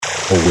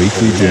A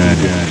weekly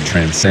journey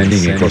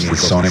transcending across the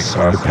sonic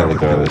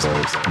archipelagos.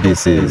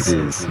 This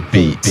is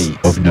Beats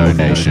of No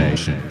Nation.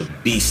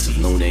 Beast of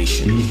No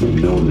Nation.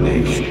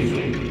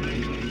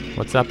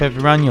 What's up,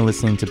 everyone? You're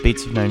listening to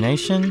Beats of No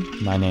Nation.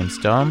 My name's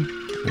Dom.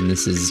 And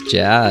this is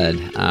Jad.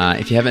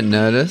 If you haven't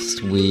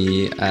noticed,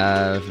 we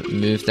have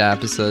moved our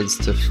episodes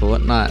to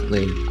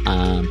fortnightly.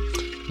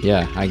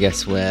 I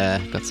guess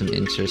we've got some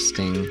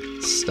interesting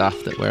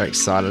stuff that we're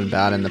excited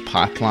about in the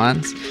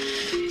pipelines.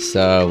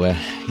 So we're,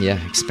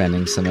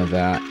 expending some of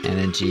our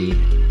energy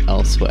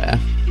elsewhere.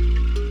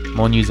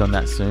 More news on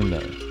that soon, though.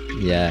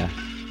 Yeah,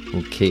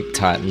 we'll keep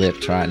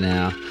tight-lipped right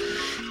now.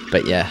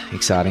 But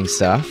exciting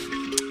stuff.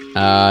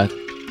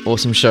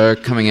 Awesome show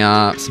coming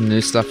up. Some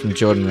new stuff from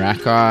Jordan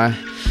Rakai.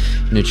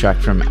 New track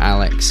from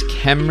Alex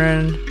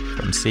Cameron.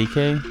 From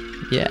CK.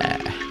 Yeah,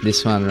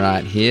 this one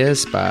right here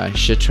is by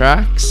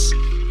Shatrax.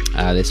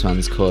 This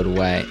one's called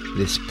Wait,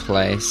 This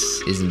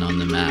Place Isn't on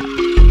the Map.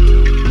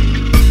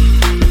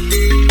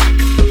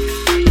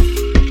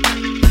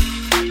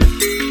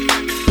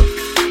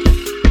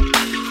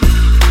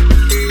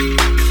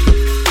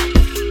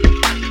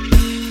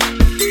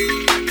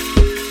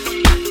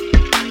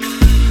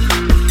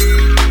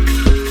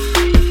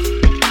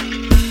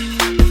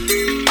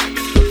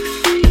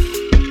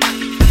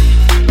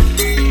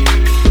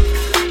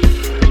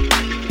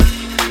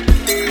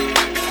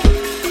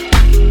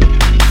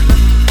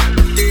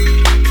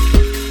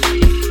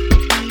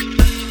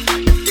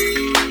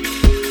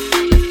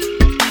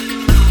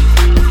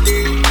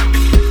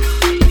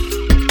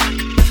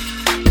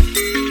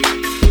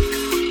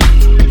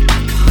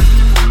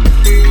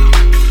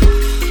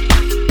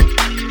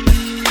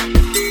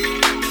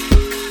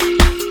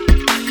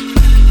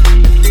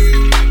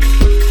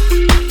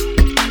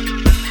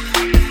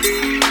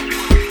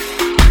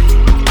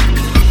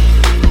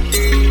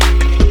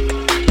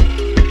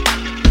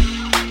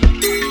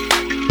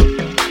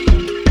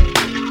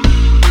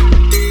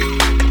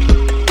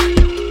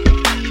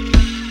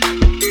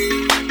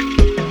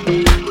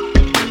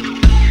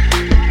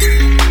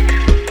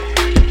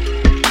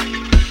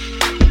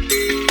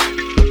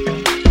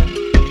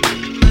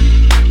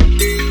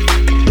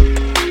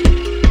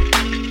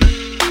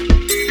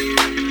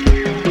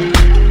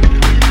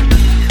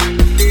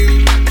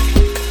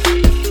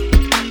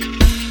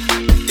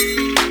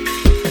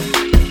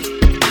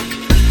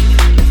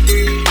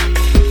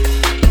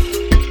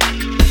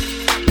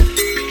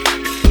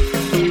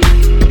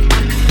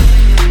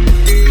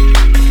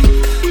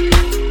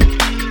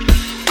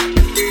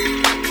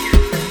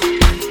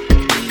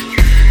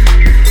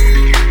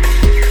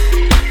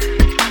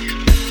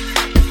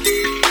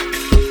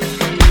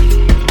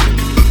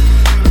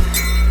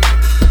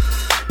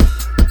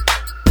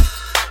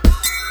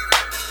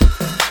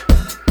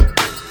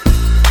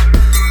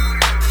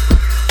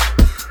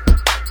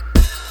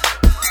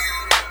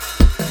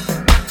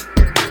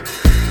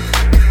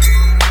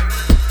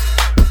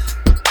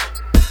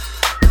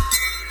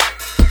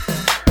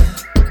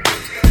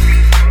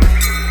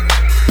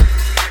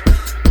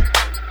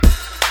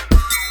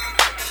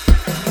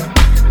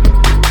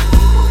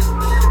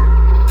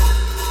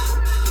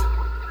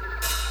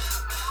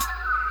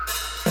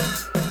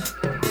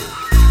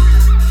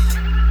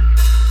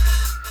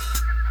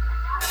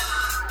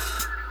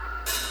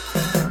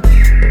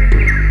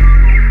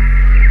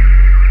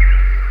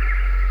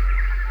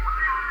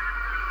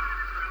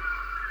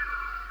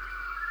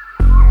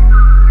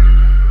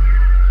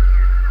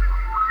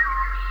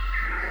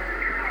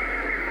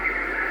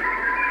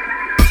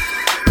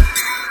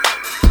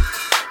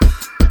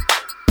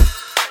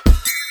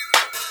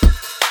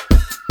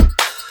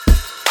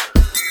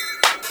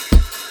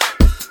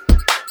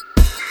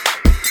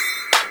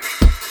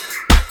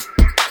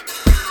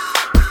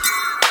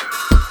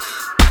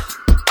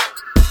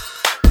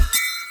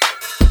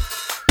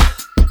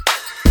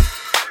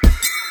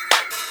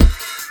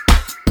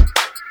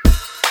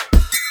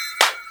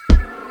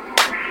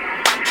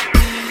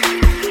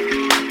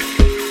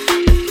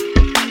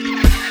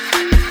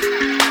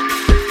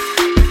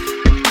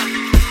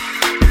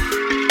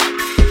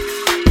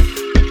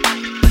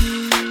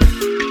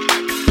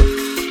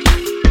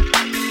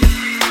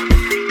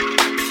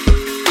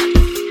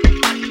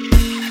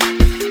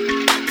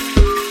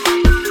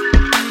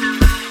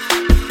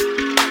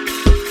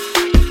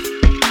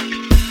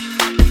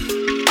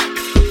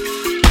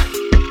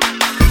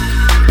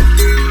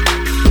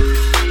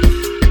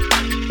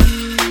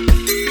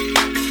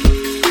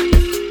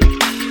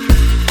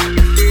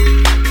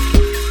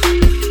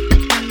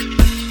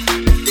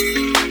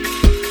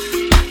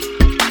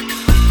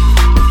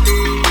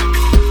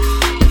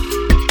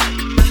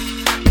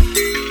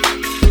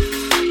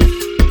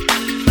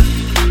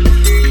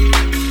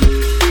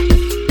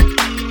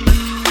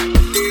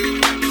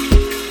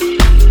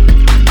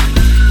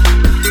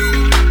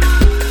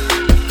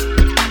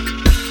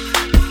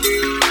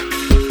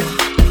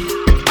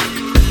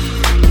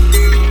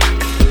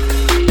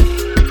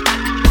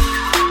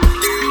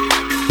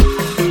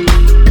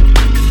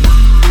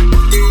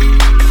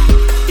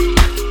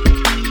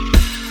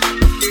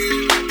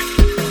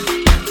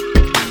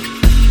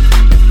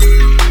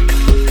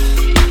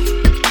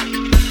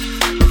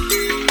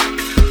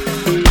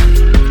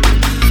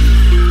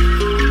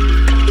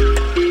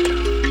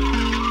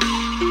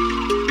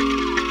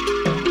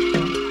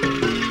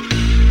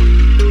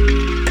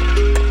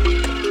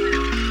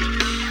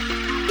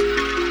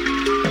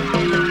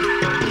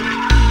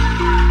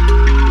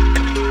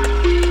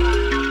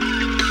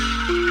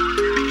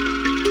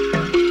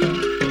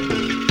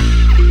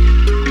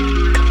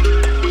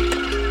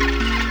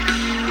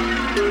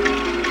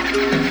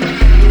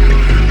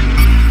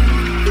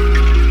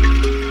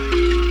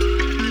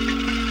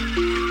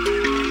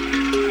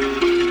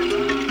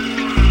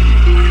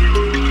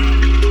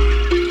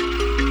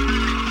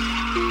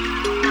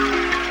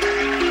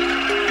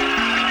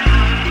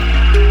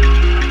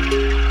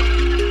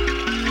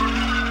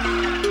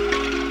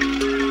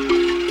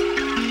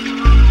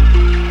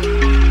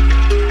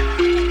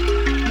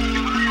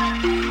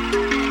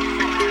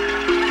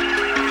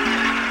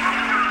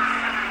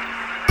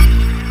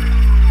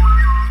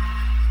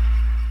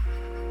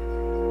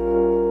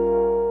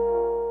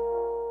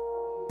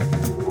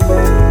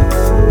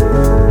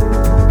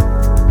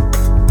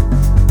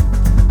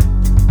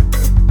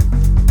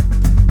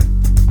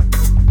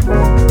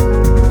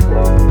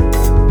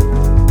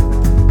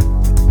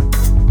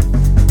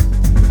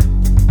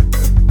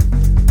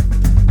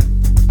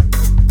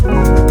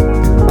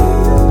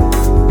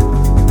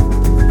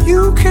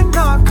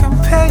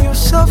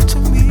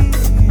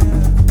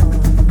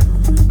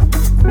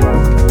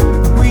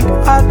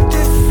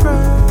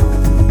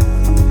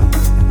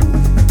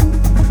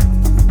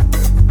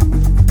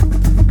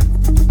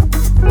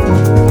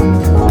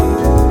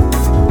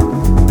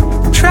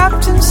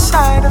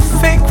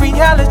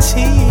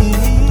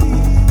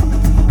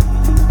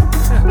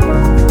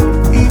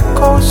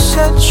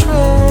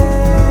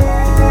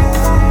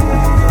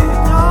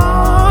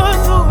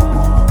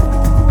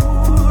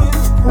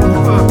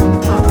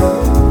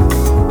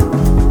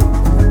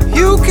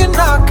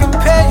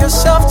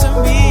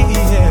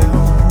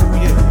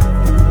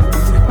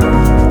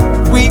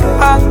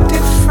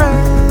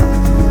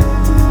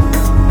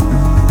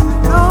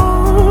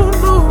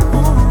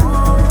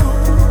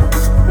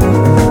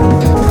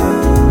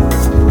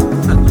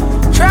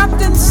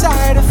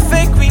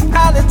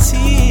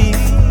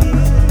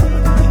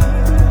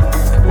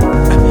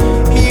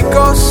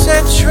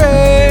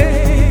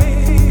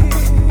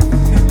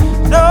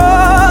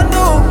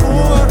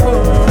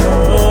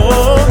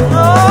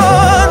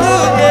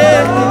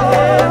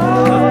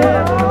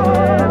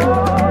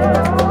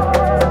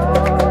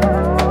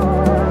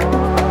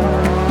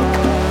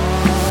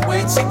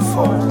 waiting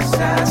for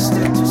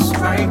disaster to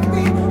strike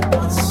me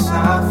once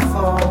I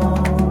fall.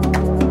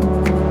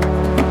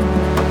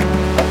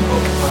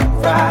 Oh, I'm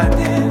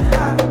riding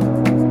high.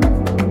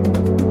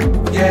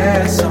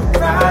 Yes, I'm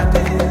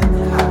riding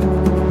high.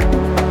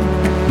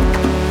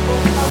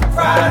 Oh, I'm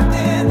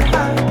riding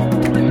high.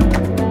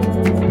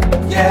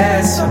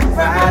 Yes, I'm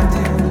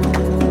riding.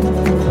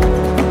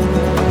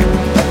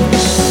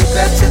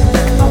 Better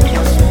than I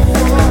was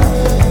before.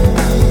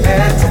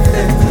 Better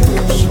than the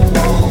usual.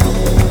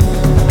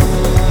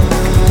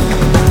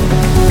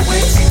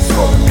 Waiting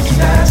for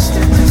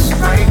disaster to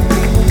strike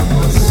me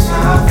once I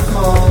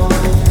fall.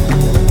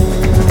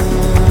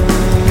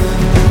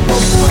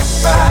 Oh, I'm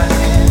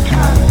riding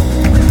high.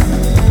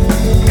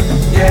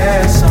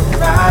 Yes, I'm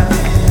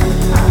riding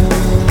high.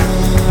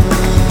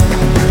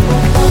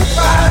 Oh, I'm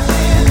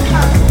riding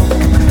high.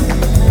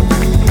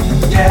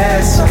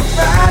 Yes, I'm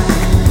riding.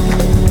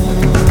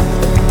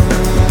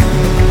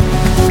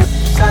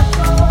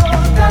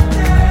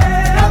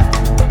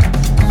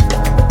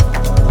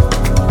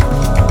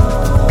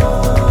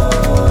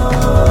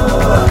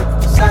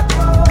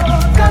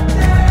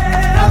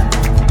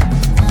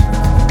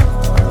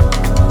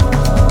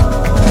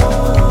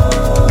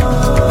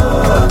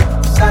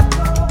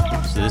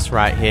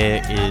 Right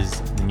here is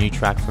the new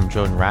track from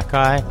Jordan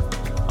Rakei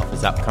off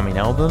his upcoming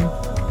album.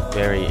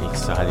 Very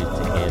excited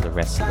to hear the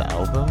rest of the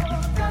album.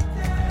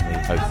 And we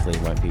hopefully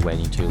won't be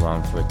waiting too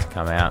long for it to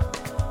come out.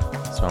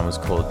 This one was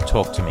called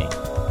Talk to Me.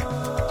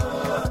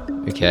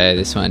 Okay,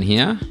 this one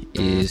here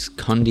is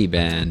Condi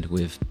Band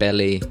with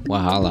Belly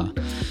Wahala.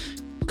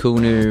 Cool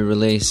new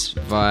release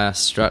via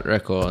Strut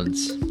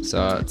Records.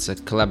 So it's a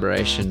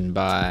collaboration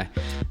by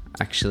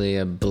actually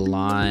a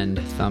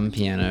blind thumb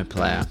piano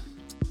player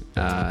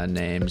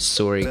named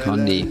Sori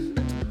Condi,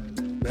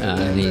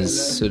 and he's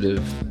sort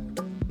of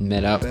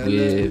met up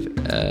with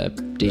a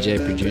DJ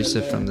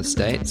producer from the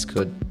States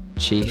called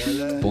Chief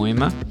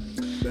Boima,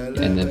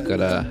 and they've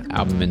got an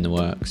album in the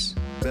works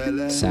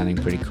sounding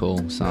pretty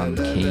cool, so I'm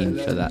keen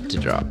for that to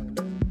drop.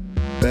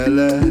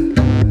 Bella,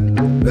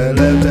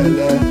 Bella,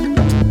 Bella,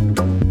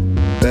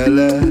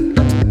 Bella,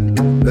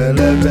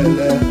 Bella,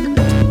 Bella,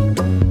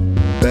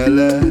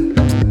 Bella,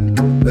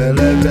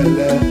 Bella, Bella,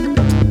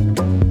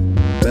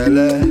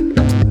 Bella,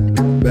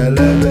 Bella,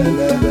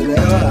 Bella,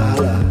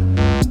 Bella,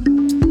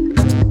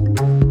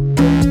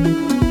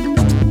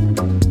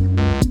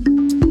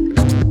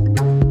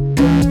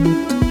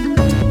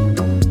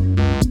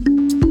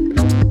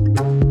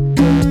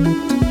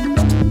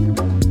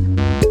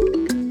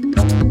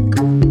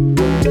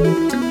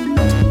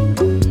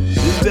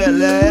 This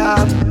Bella,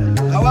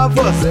 I want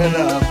for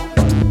sale.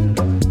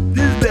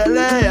 This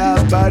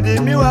Bella, body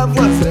me want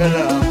for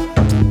sale.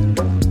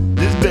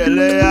 This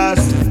Bella,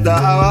 sister, I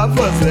want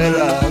for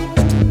sale.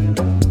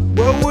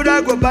 What would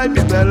I go buy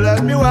me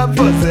Bella? Me want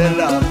for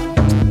sale.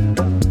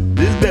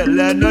 This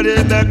Bella no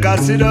dey make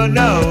us sit down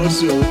now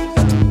so.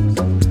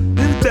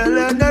 This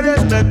Bella no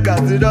dey make us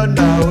sit down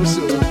now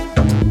so.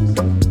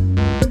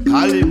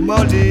 Ali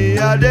money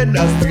I dey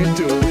na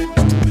street oh.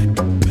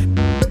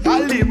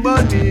 Ali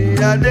money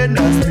I dey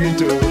na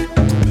street oh.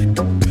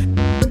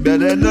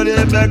 Bella no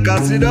dey make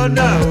us sit down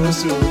now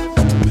so.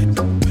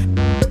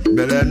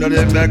 Bella no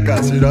dey make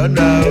us sit down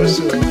now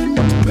so.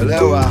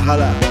 Bella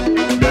wahala.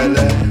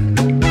 Bella.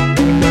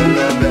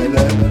 Bella,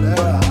 Bella, Bella,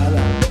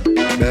 wahala.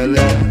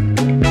 Bella,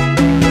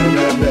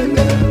 Bella,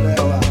 Bella, Bella,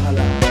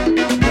 wahala.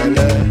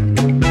 Bella,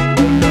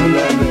 Bella,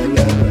 Bella,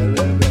 Bella,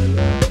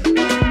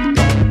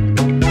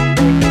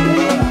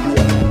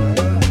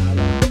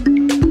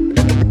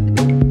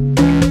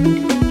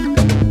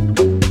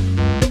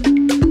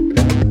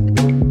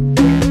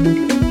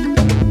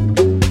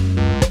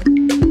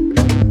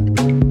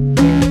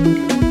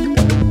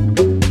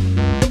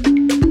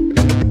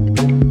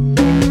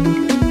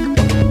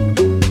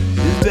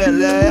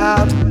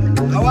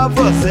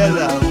 for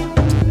sale.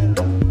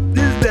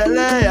 This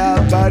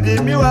Bella, body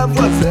me want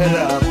for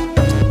sale.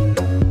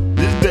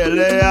 This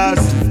Bella,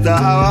 sister,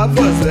 I want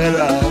for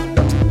sale.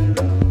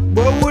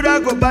 But would I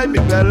go buy me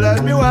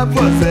Bella? Me want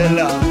for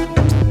sale.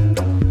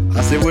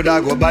 I say would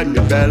I go buy me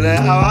Bella?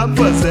 I want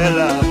for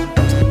sale.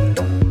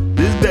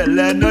 This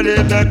Bella no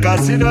dey make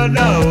us sit down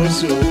now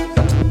so.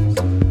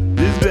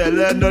 This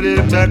Bella no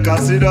dey make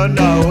us sit down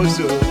now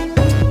so.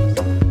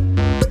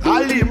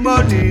 Ali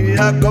money,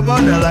 I come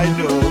on the line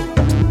though.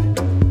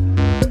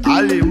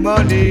 Ali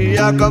money,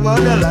 I come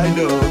on the line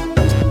though.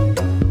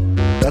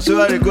 That's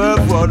why they go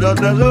for them,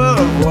 that's why they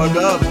go for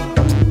them.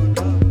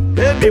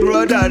 Hey, me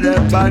brother,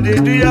 them body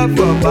do ya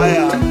for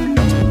fire.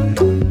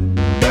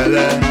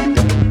 Bella,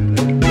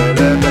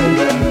 Bella,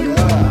 Bella,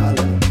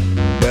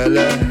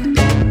 Bella, Bella,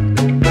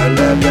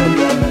 Bella,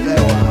 Bella,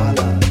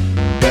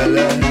 Bella,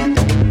 Bella,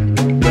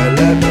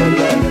 Bella,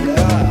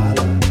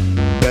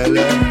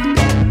 Bella,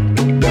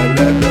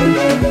 Bella,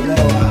 Bella, Bella,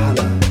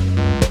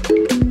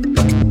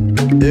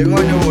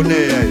 Ingonyo ne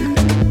ai.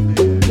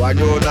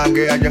 Wanyo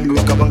nange ajangu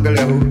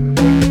kabangalehu.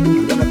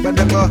 Ngana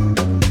pendengo.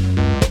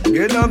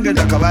 Geno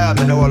ngena kabaya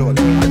mena walwa.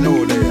 Anyo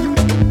ne ya.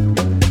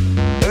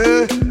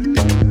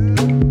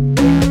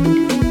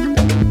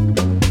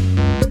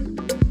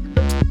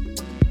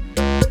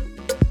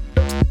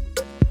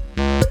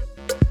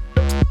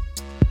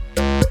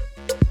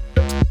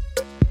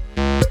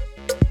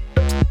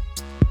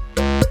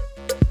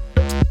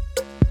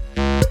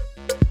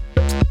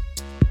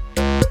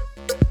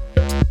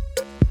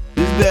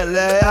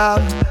 belly,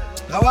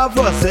 I want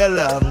for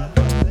sell.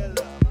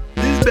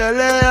 This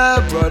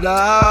belly, brother,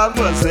 I want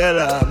for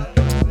sell.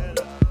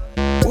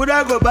 Would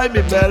I go buy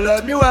me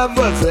belly? Me want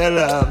for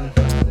sell.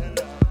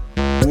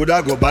 Would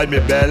I go buy me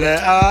belly?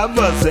 I want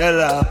for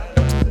sell.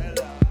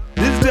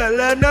 This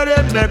belly, not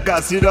a make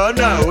a sit on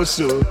now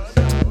also.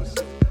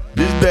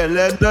 This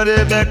belly, not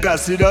a make a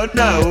sit on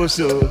now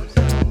also.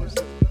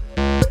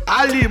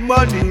 Ali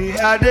money,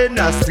 I did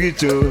not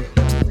street oh.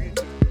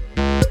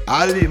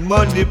 Ali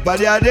money,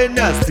 but I did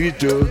not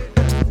street oh.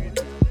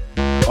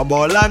 I'm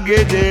all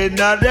langede,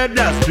 na did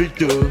not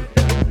street oh.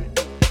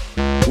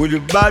 With the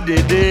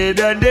body, they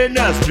did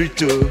not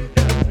street oh.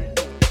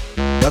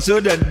 That's so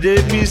that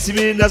they miss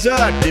me, that's so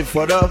I did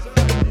for them.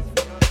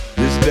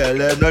 This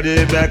belly, not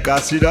a make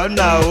a sit on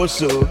now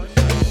also.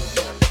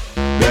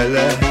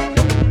 Belly,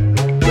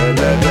 belly,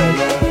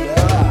 belly,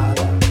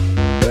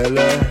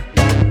 belly.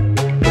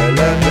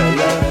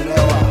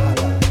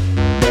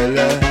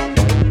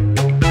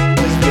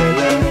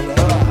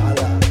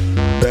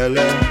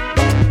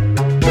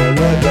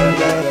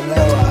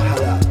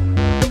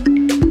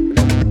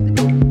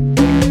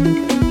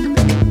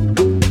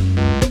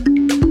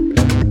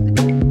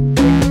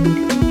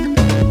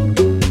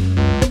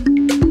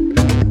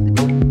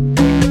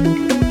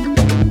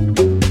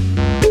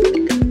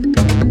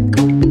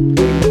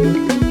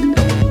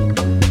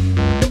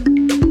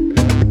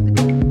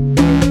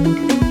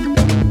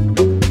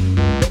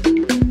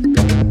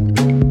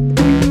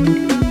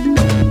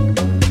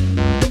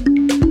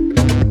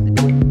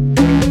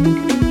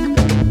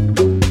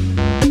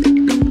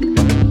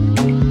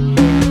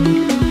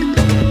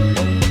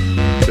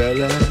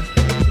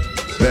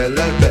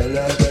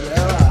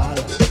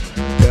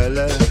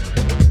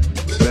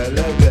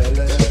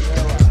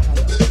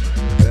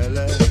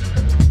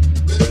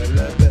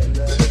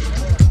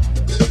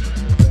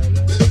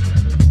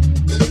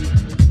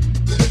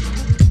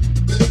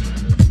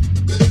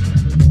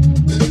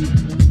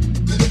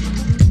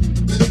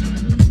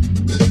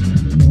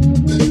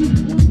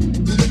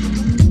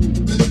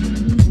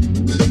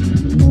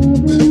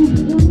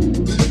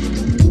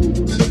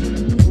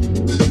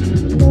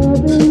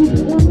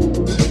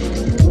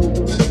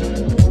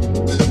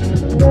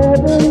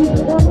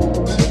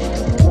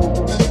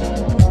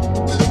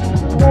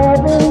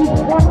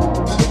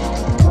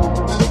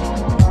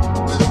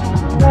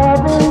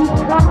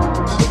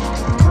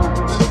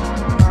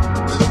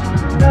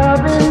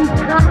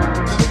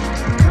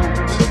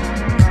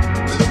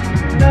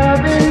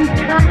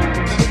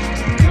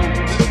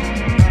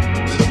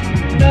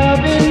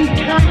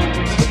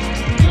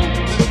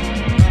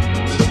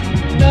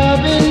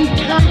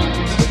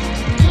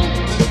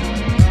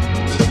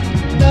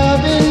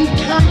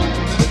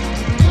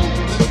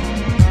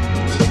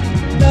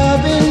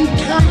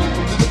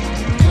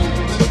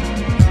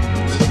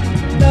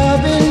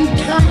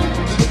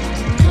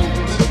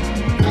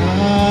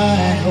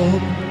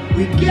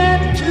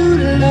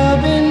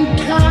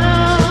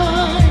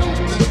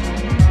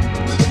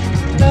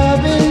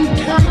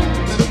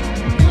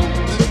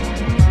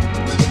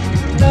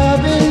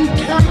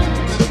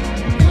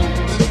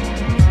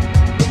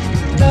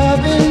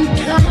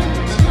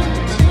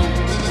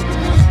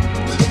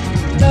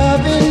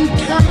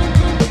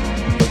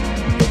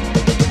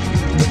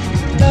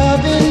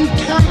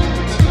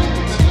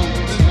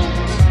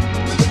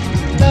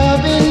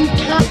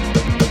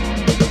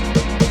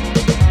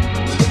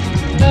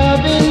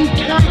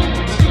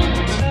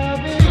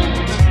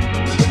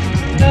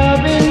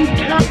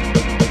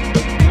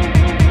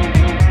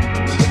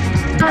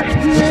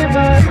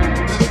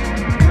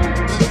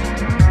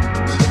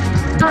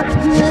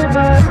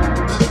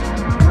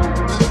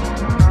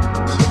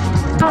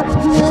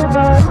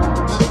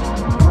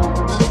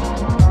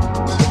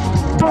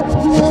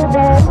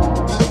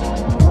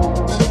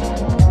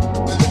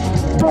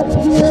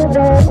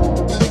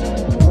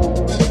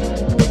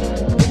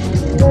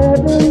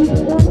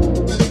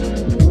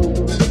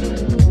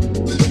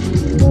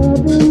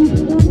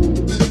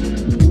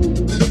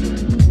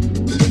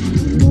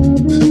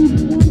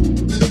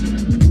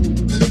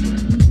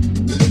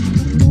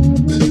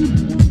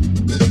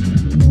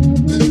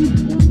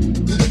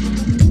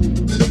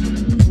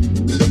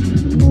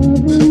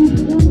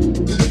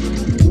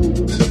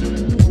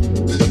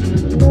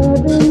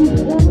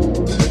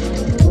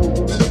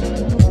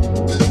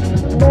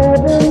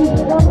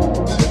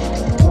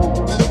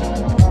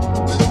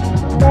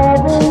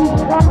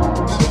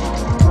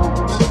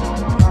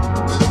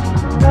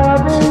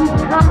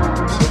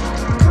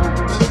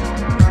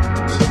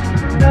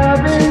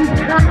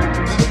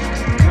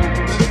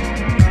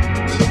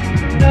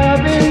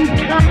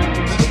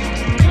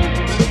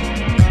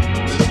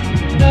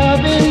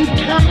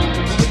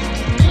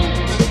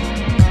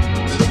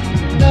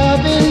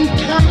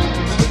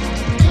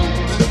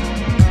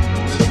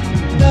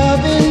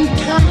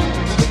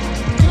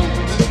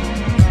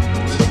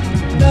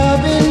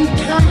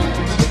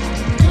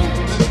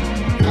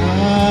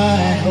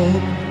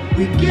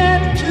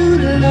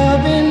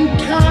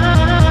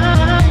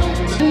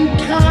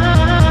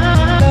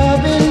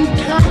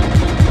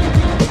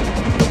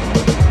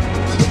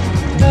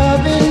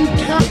 Loving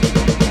time.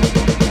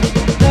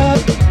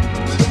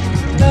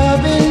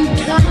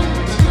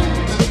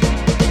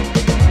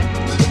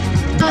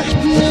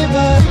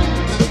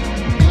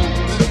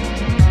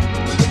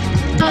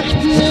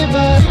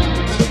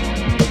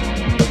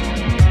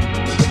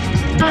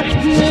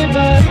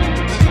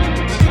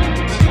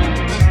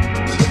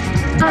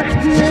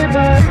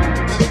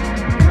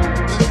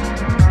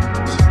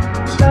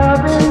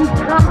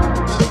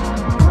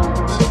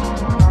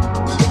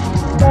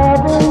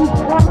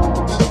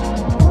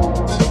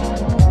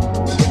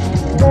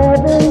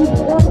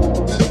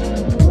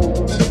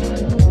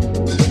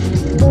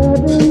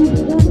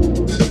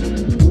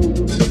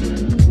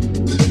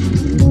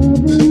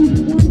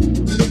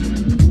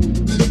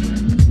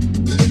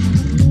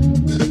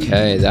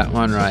 Okay, that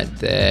one right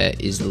there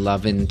is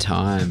Love in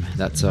Time.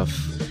 That's off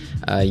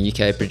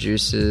UK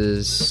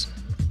producers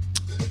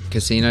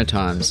Casino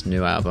Time's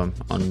new album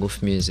on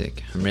Wolf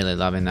Music. I'm really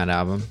loving that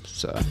album,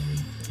 so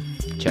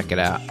check it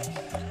out.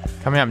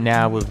 Coming up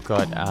now, we've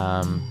got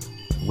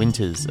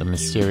Winters, a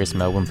mysterious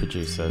Melbourne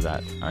producer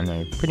that I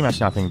know pretty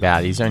much nothing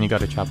about. He's only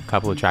got a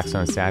couple of tracks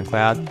on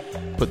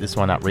SoundCloud. Put this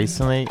one up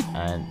recently,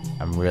 and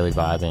I'm really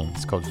vibing.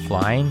 It's called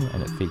Flying,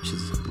 and it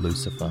features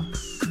Lucifer.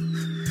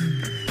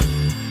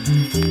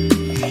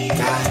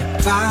 Got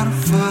a bottle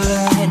full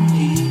of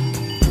Henny,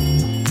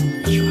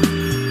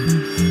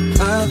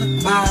 other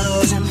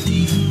bottles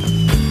empty.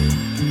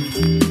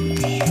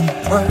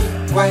 Work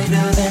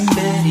whiter than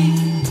Betty.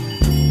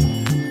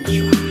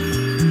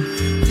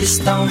 This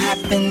don't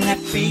happen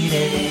every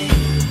day.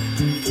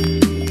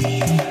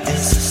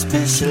 It's a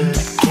special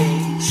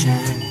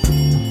occasion.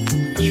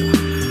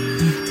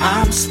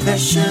 I'm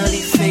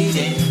especially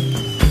faded.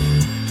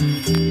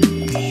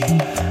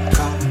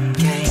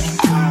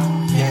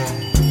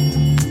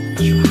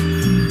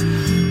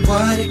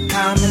 What a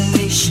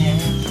combination.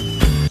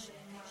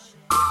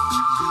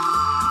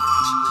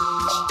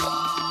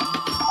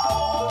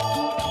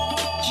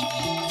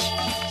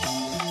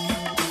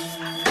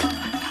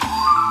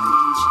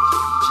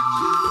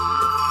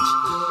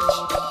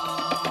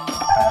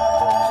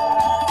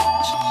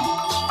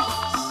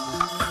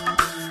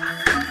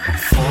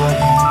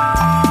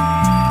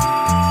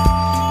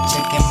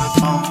 Checking my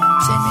phone,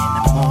 10 in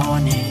the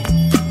morning.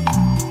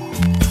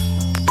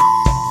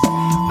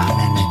 My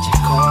manager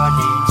called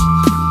it.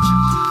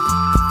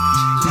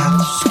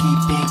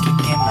 Housekeeping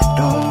kicking my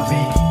door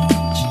in.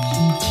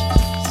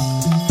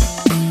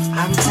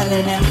 I'm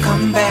telling them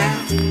come back,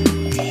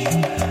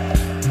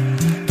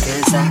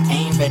 'cause I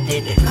ain't ready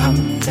to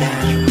come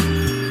down.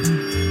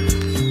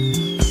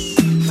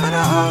 But I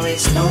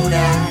always know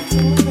that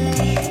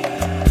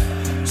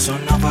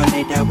sooner or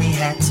later we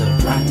had to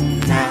run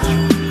now.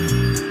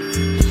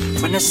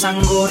 When the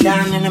sun go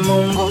down and the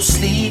moon go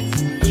sleep,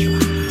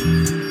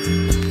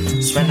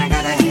 it's when I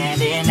got a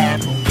hand in that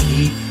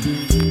bookie.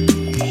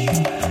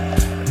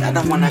 I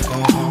don't wanna go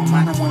home,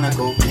 I don't wanna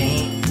go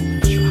clean.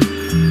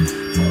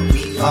 But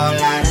we all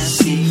out to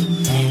see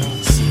and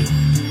see.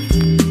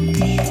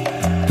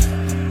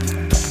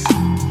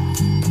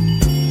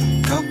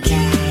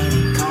 Cocaine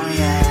and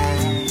cognac.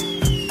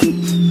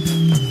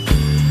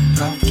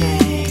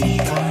 Cocaine and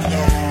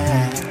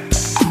cognac.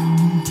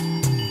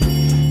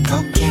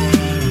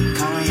 Cocaine and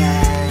cognac.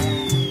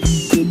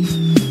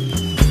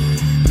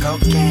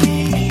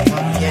 Cocaine and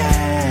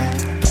cognac.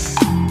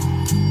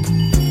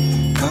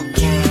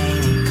 Cocaine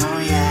and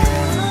cognac.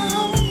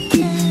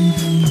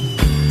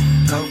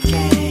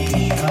 Cocaine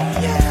and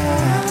cognac.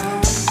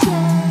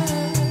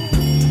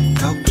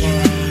 Cocaine and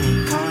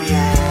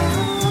cognac.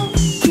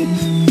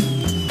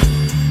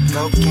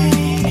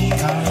 Cocaine and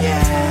cognac.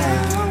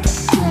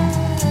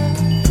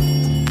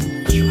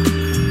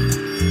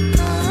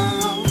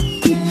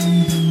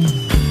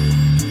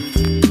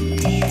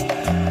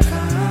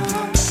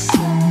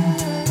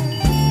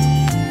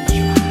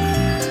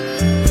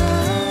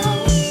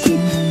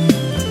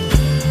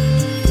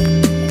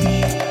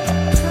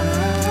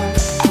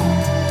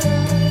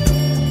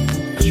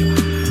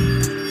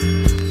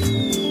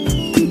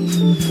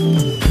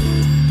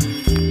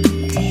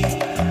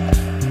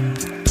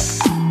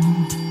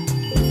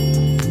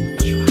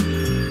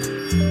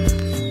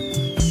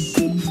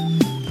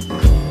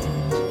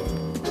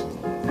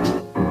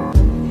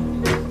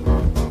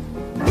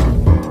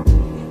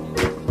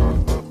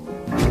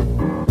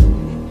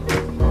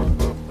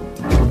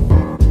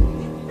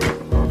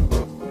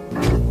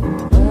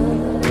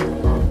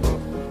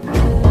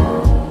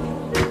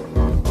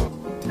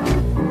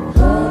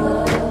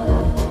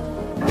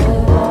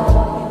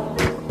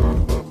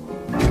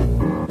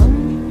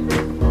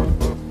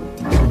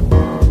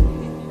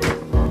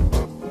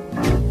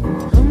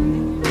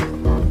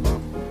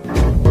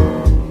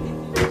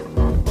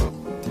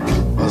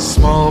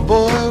 Small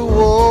boy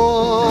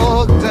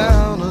walked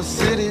down a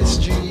city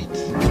street,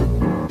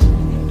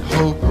 and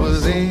hope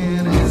was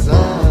in his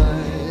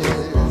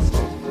eyes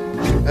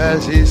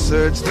as he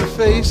searched the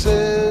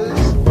faces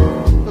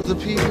of the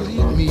people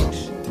he'd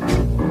meet.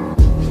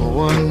 For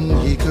one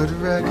he could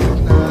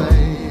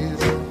recognize.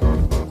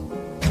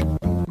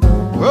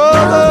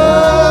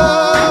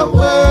 Brother,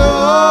 where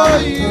are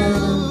you?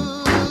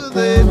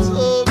 They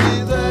told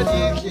me that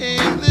you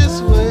came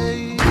this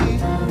way.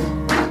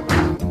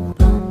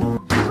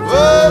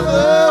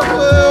 Brother,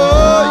 where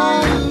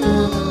are you?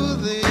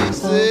 They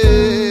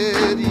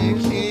said you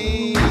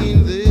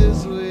came this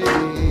way.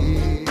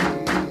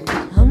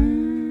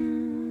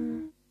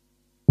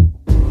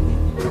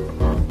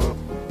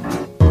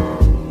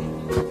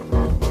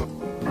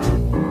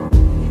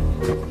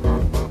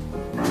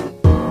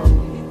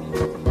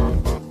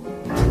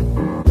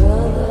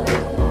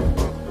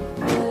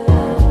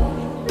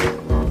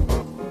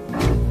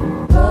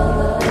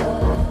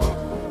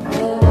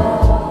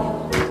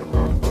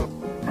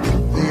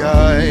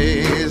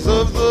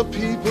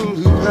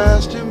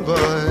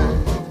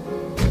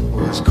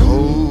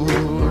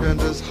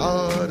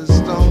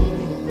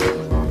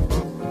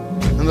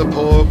 the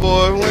poor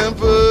boy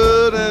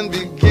whimpered and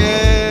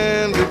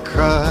began to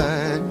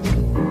cry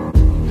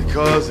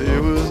because he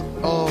was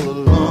all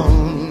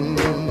alone.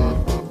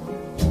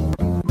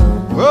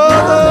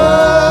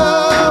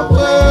 Brother,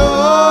 where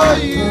are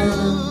you?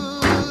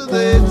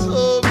 They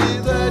told me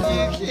that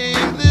you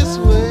came this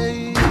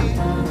way.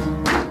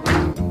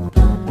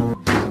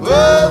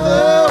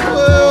 Brother,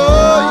 where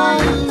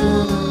are you?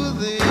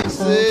 They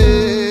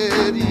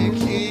said you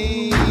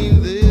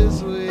came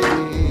this way.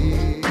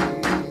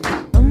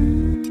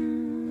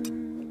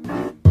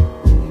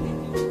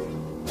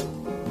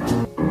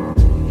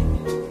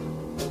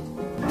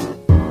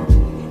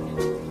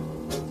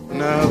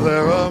 Now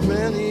there are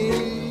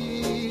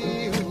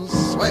many who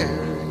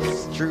swear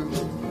it's true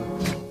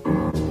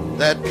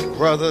that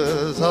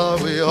brothers are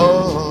we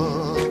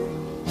all.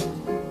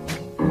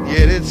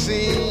 Yet it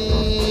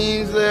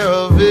seems there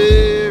are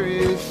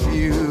very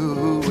few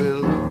who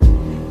will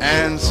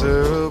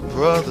answer a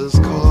brother's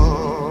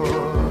call.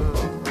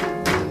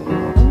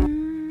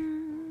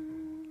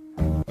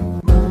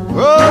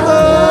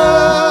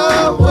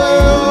 Brother,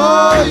 where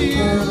are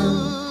you?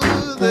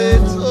 They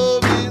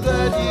told me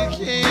that you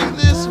came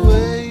this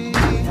way.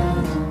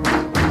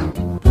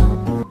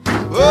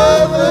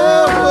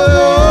 Brother,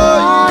 where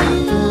are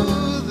you?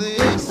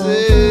 They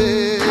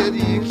said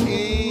you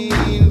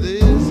came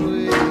this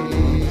way.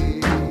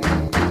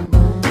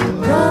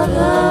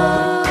 Brother,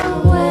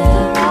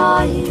 where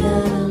are you?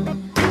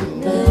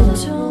 They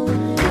told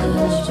me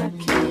that you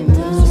came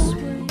this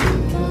way.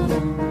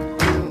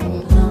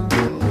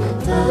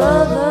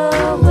 Brother,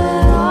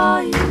 where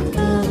are you?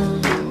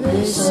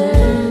 They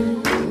said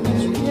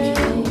you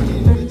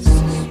came this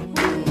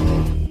way.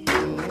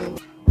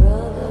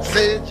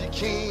 Said you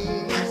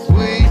came this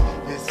way.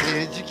 They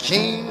said you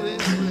came this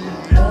way.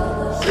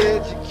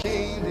 Said you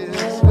came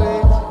this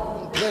way.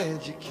 I'm glad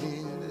you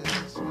came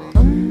this way.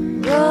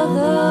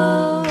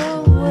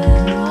 Brother,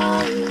 where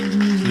are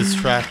you? This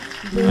track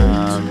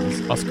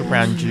is Oscar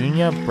Brown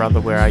Jr., Brother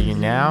Where Are You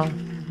Now?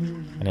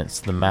 And it's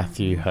the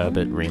Matthew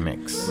Herbert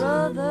remix.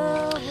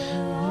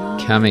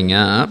 Coming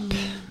up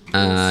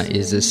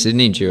is a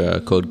Sydney duo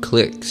called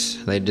Clicks.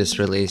 They just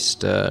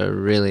released a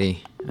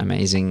really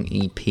amazing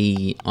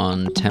EP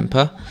on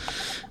Temper.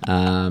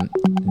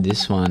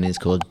 This one is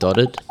called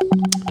Dotted.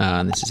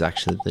 This is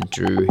actually the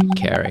Drew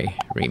Carey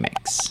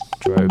remix.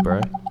 Dro,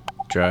 bro.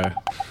 Dro.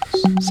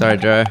 Sorry,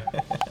 Dro.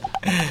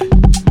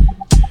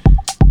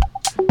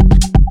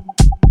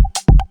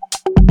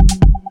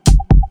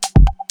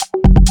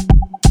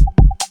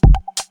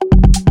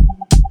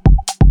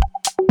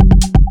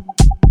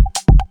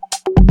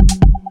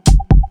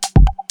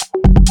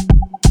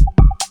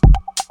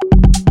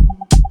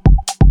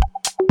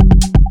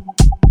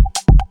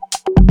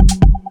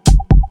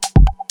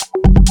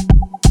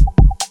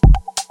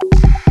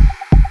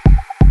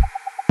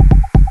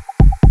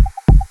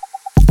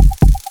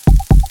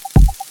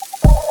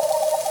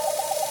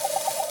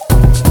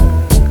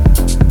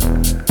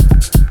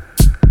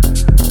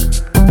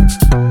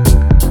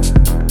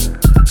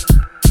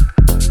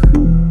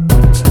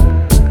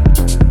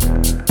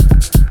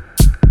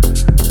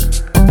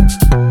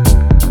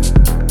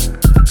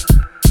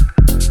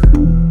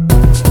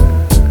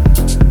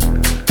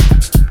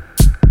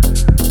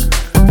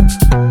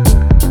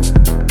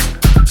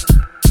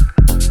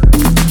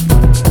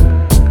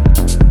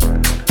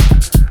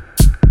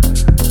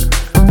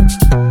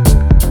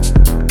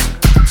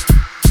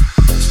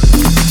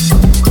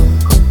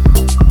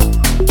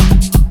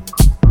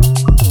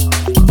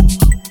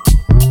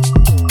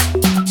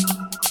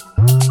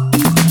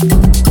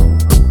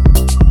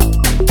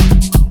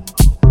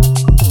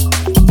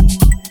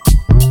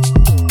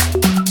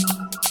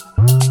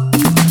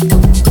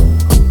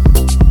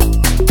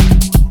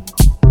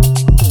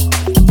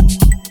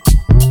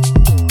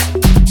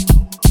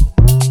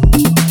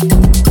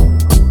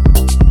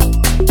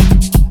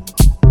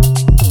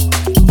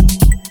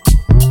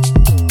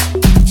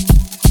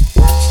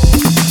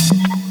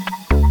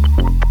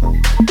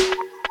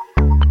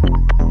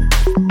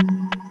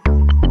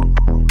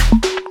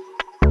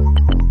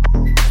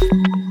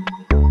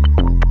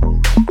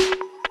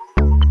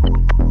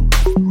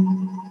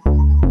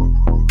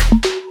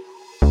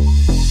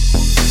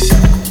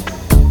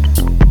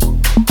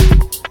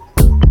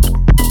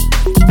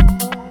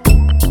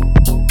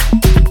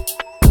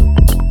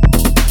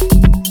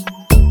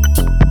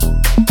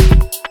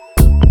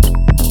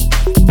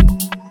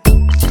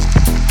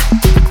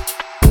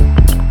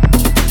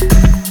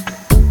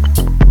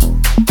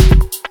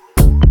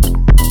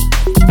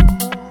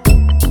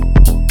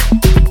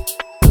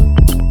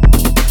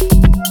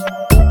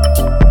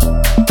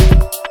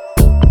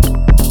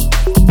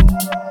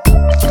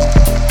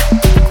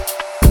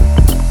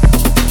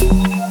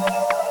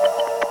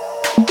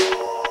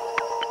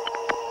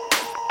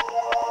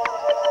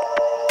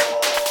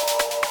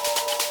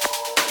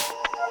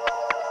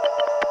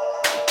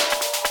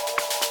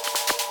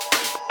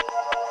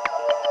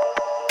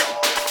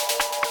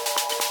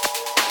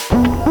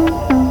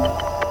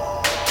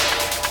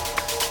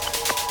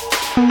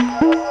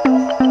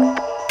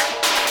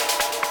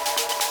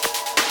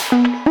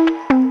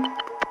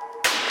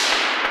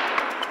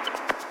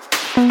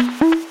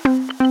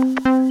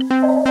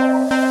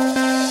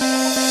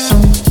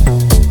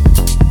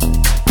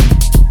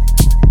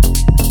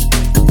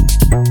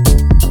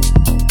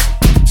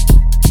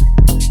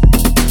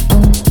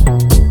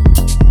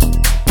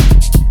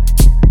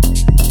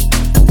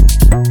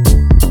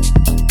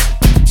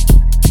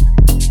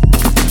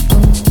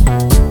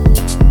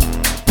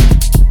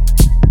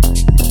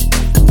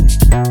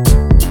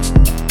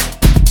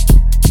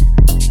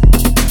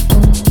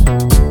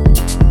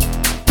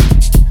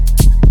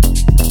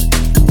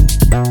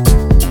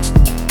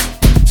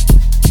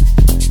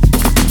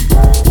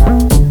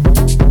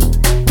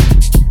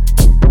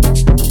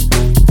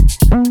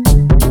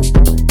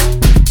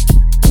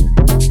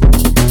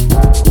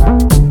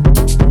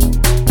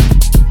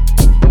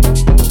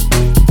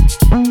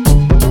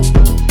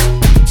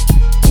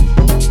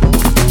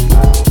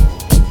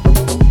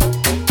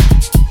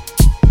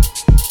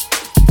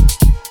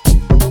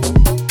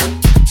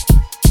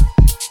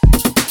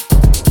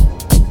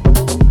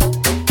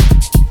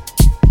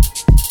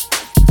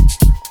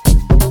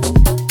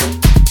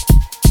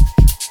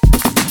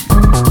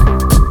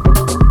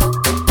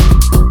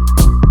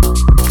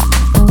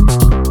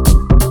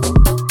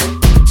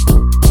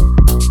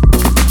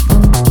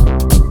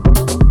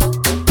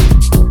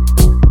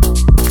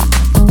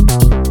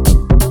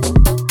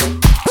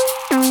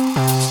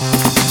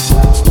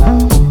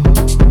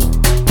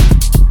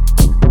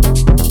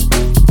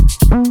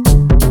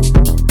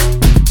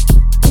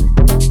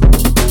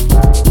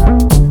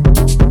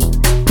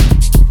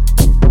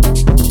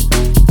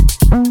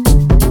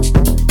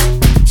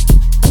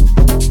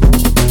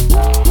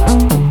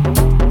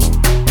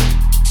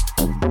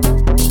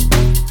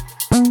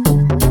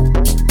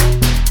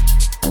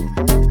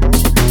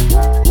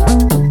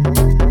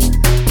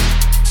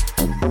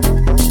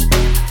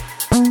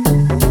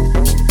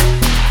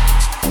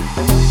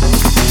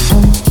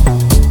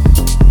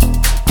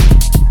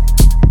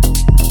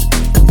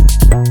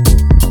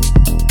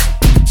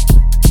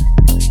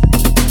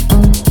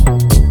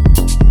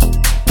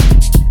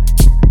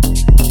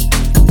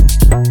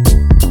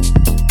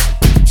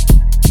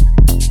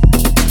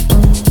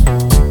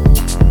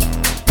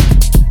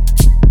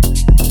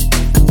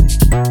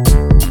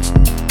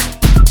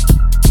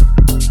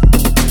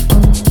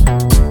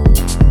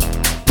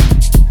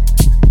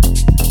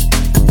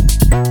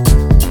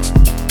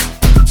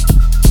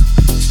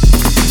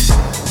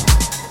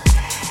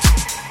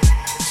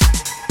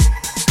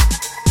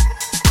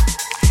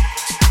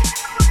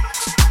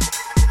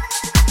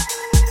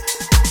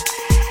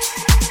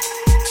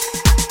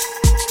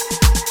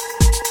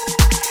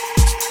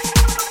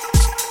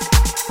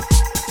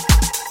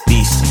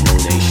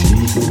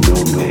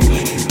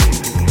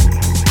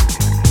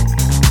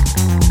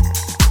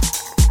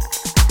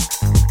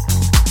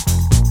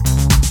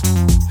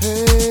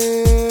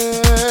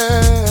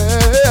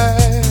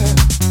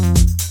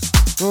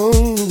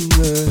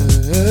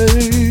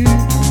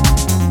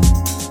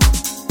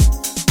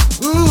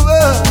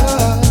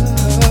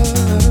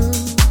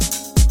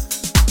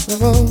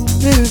 Oh,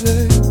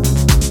 baby.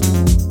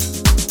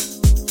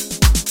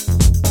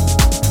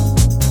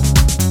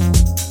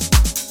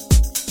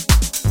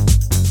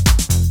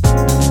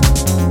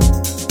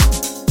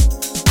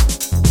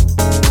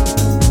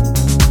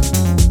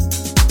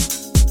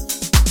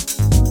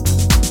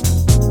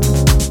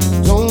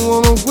 Don't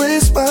wanna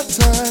waste my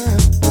time.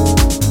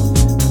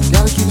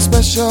 Gotta keep it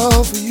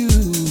special for you.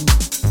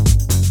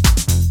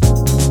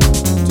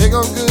 Take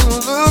a good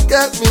look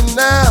at me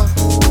now,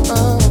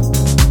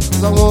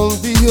 'cause I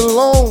won't be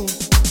alone.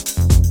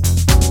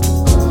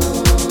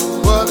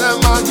 What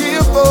am I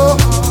here for?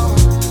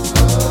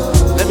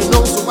 Let me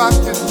know so I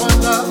can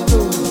run out the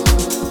door.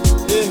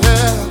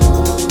 Yeah.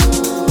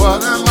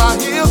 What am I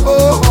here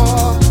for?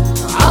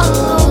 I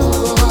know.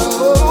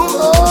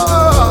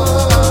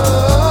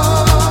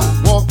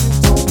 Walking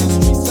through the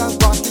streets, I'm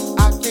rocking.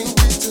 I can't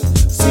wait to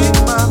see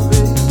my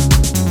baby.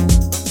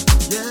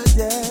 Yeah,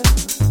 yeah.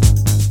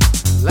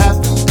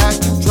 Laughing,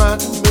 acting, trying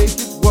to make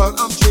it what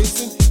I'm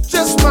chasing.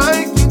 Just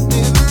might get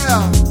me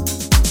there.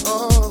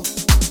 Oh,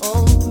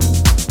 oh.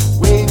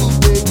 Waiting,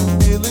 waiting,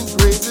 feeling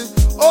crazy.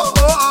 Oh,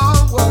 oh, oh,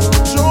 what a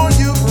joy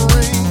you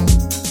bring.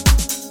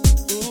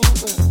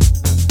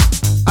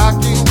 I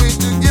can't wait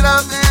to get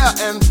out there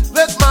and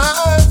let my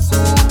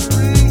soul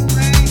ring,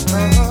 ring,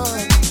 ring.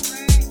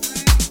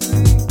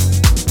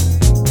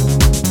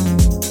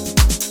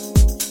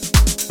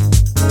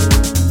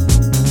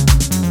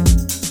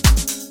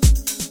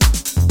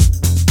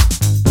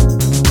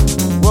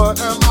 What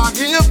am I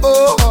here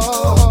for?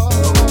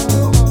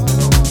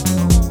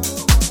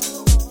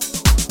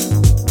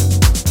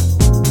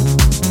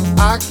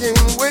 I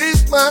can't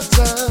waste my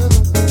time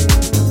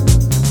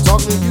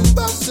talking to you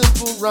about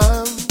simple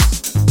rhymes.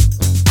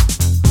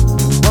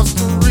 What's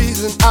the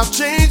reason I've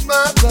changed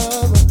my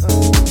time?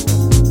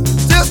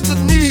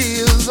 Destiny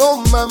is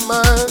on my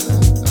mind.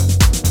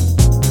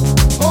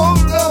 Oh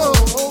no,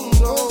 oh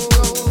no,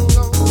 no,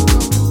 no,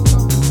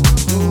 no.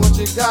 So what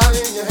you got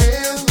in your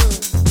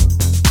hands?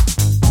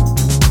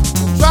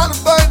 Try to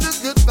fight this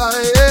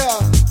goodbye, yeah.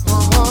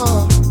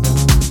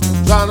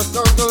 Trying to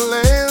conquer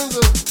lands.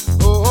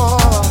 Oh,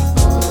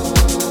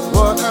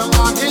 what am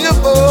I here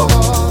for?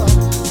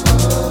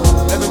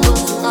 Let me know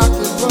so I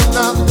can run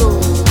out the door.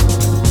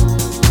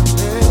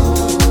 Yeah.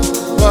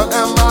 What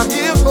am I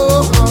here for?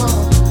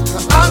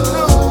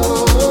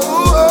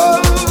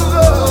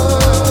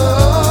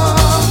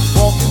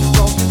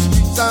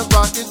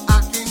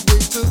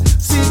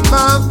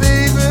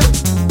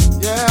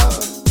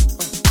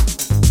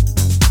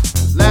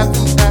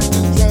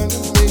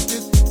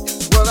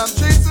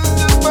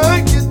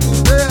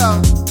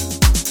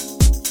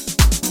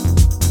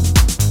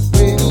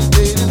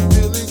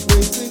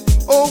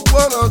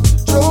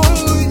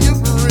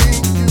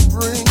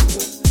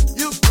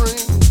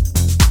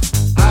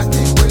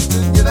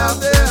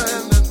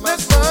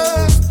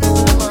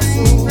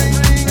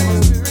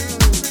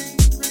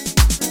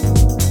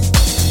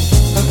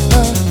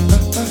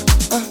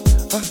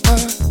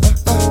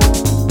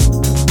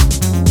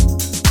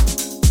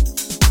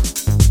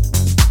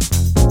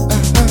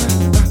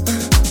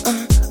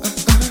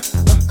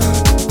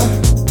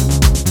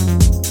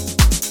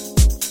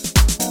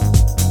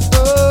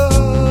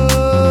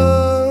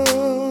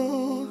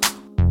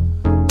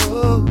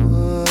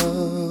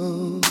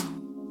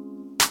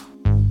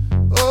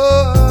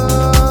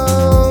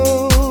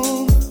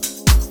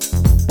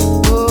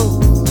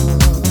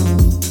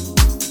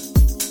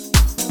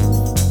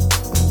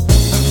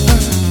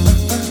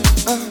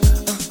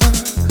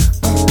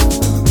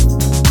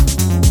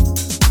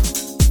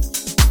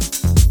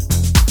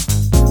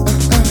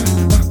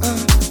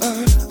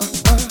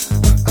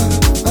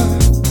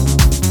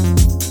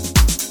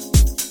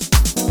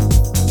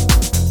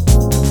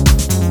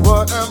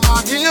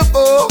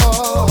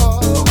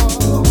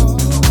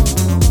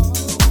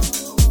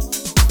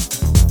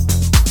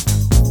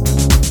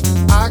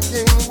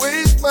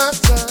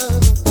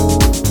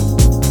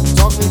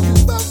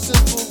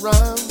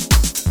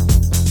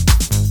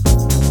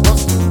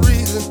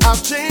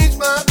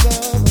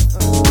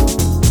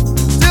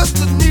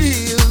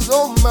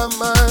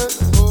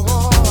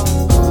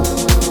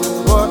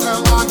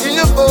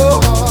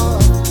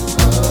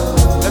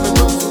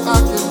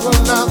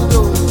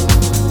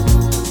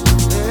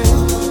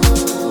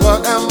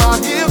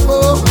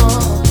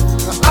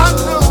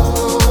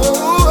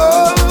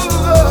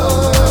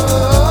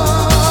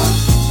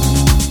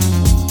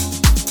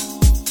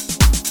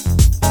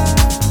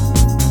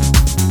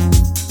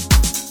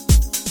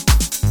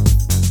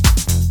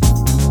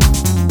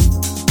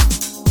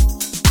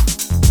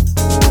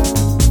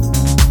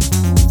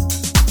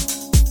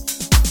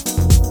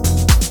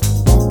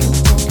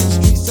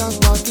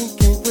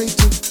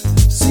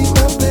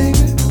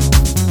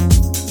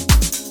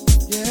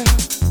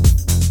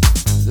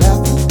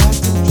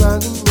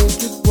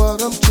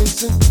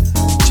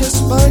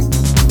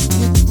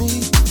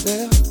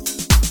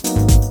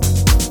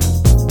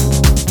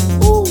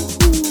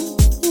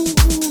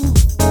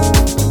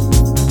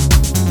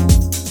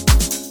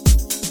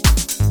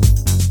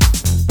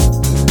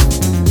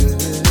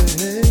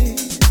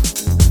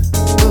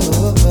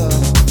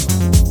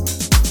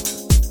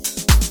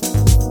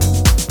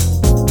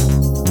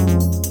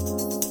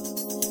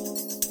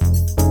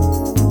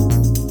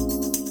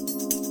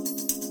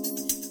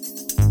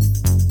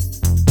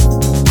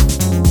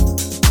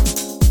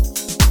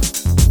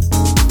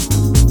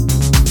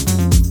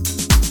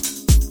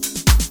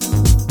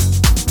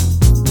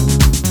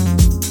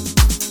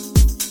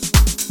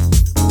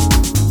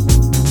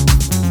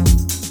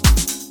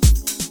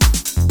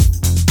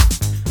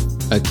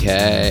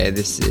 Okay,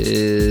 this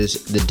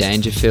is the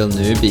Dangerfield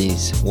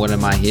Newbies. What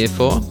Am I Here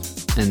For?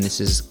 And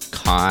this is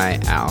Kai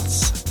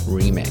Alth's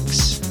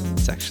remix.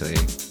 It's actually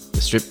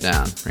the stripped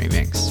down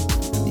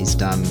remix. He's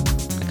done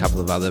a couple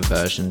of other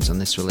versions on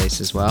this release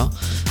as well.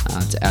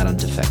 It's out on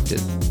Defected.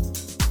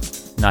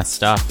 Nice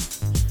stuff.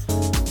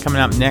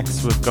 Coming up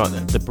next, we've got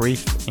The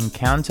Brief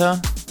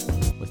Encounter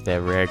with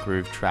their rare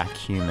groove track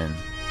Human.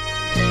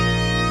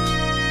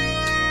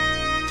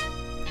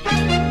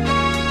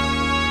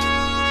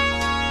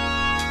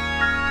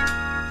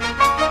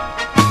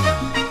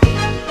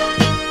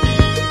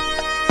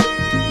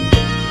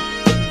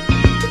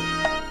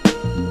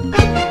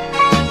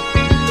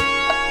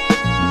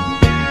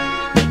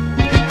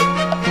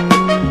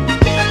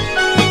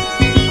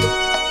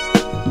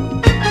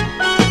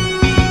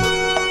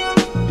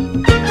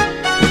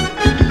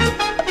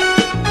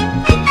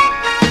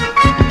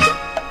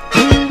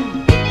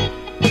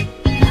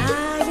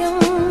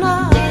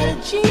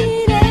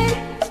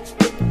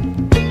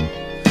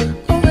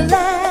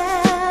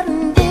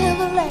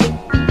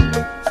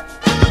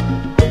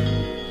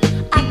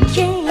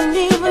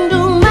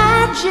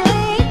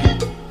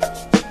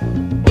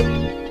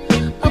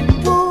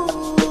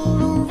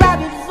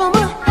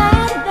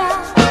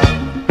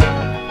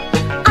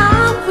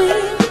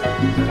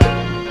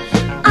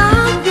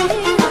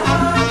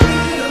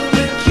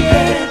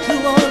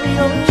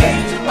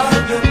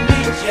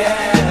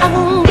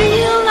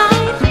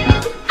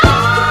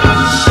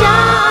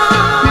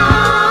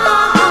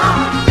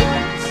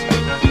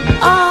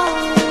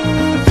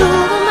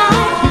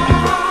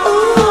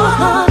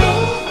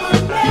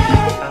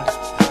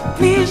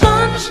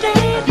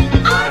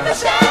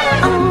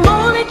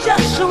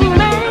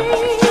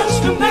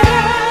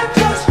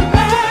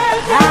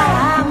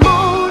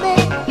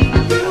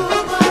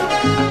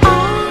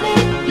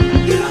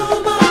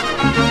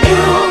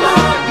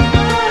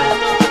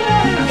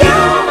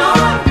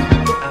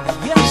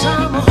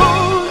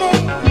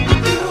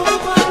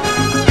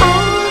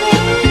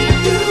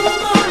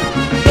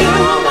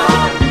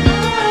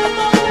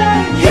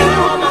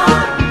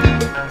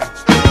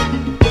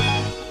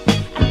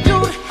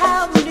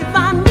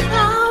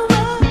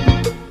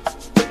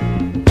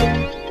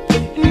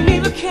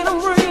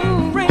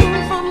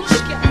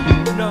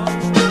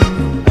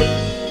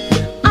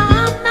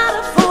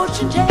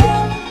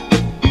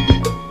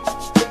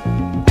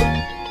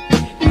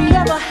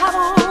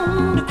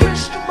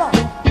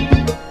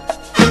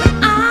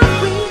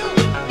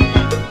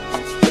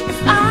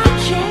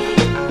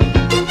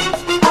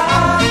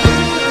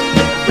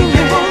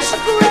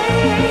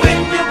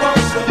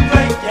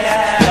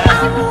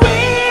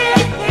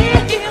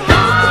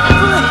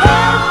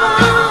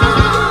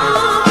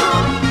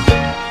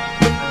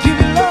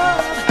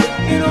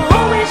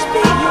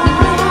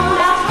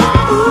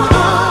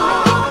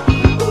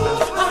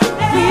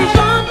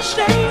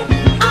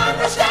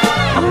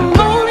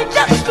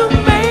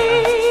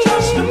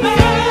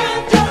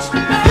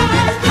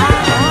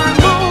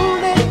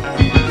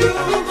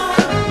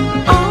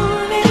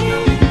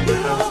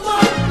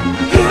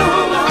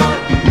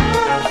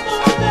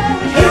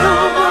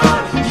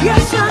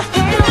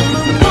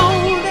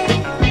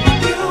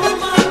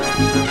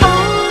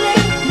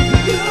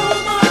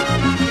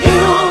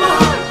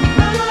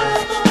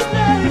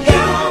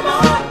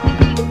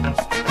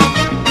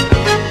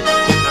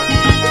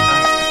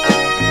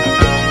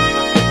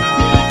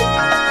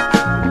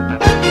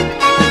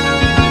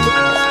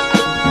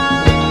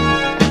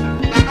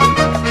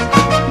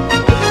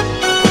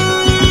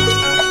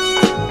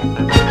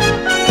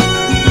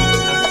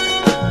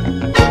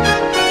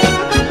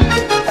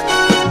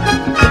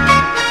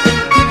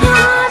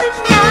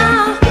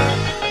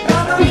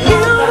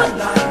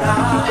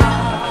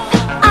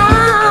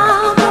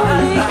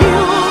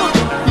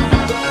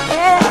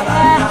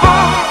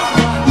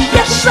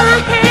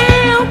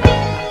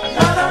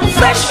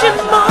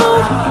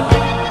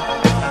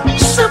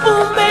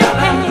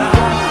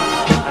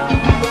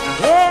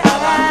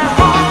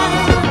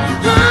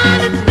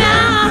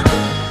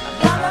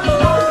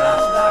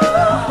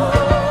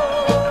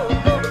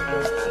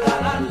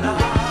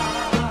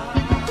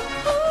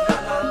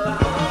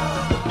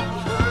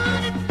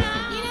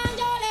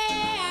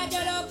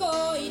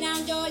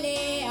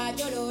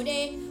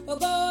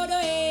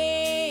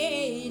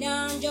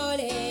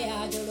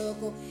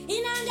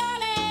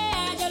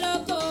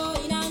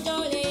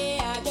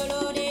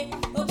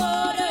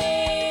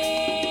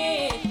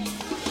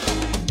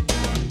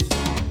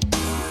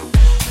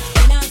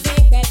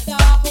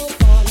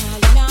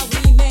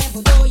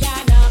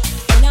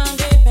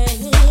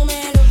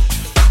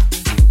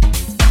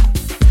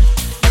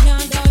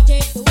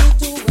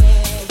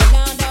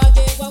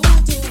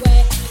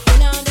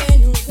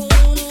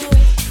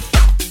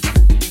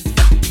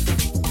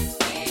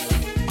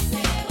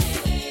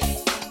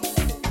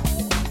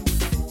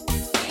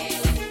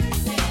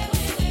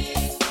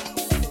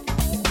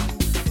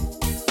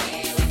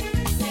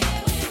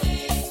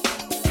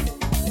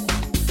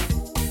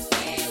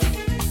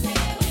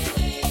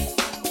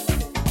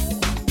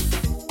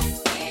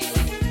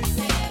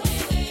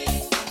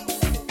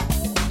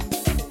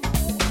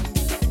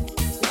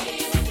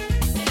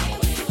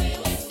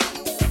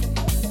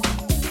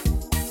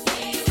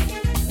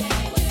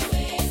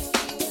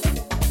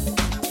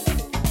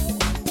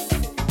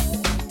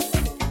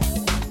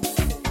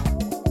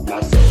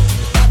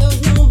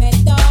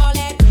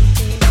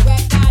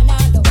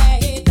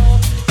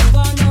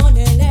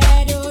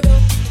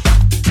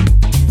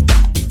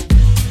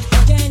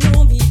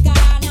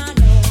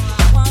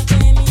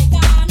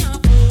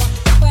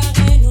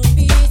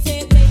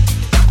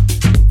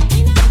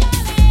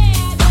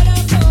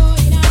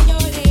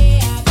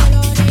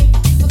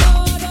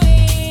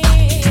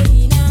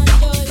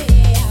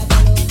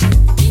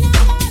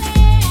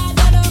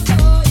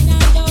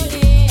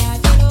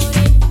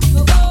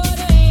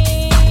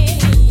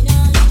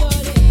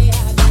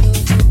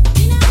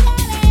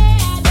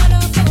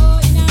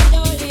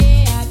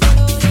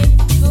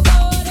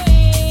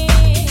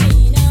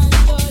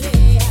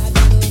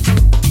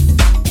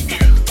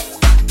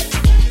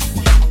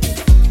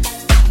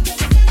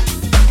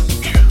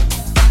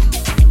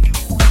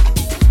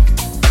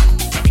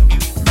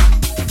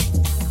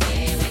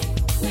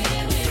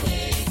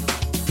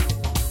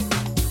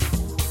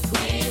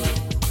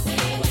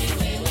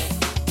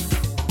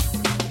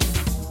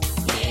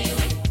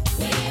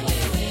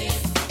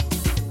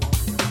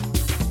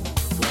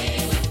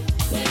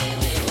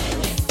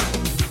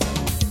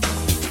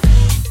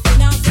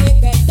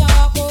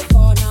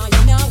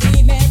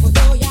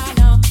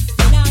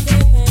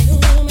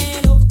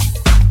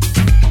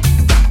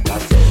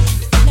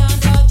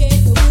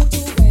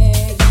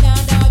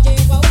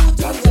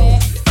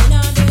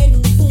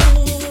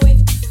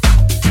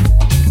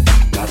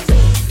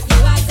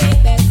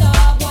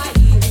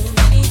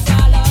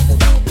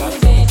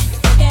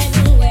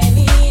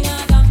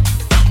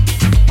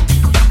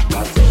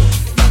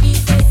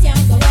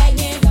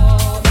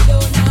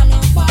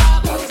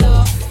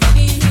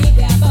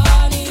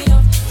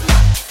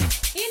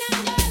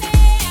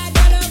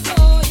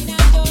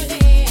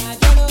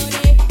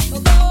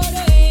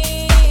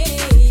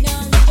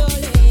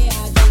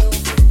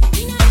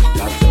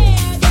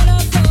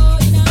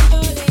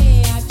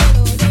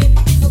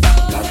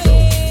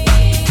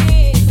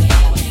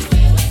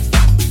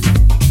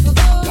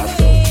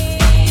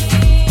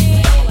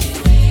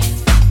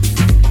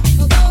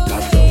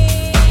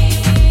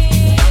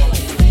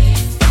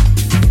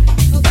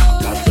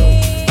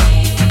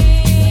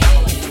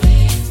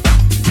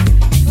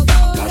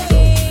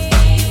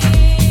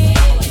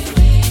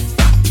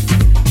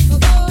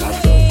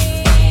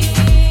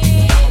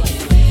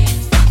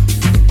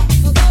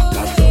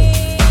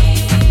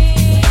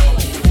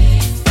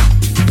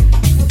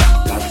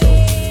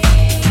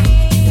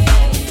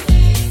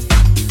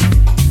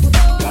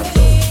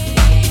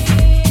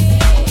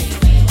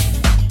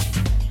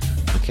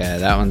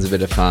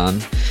 bit of fun.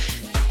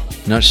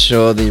 Not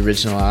sure the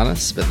original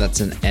artist, but that's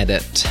an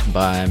edit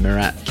by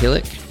Murat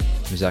Kilik,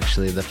 who's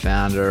actually the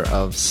founder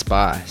of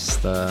Spice,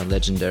 the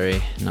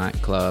legendary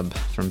nightclub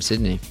from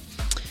Sydney.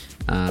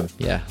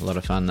 Yeah, a lot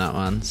of fun, that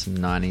one. Some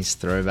 90s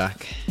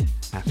throwback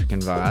African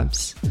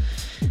vibes.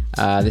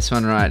 This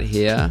one right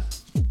here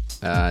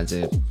is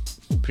a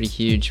pretty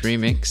huge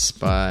remix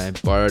by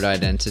Borrowed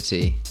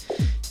Identity.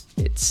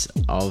 It's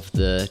of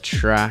the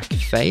track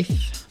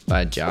Faith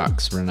by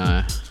Jacques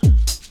Renault.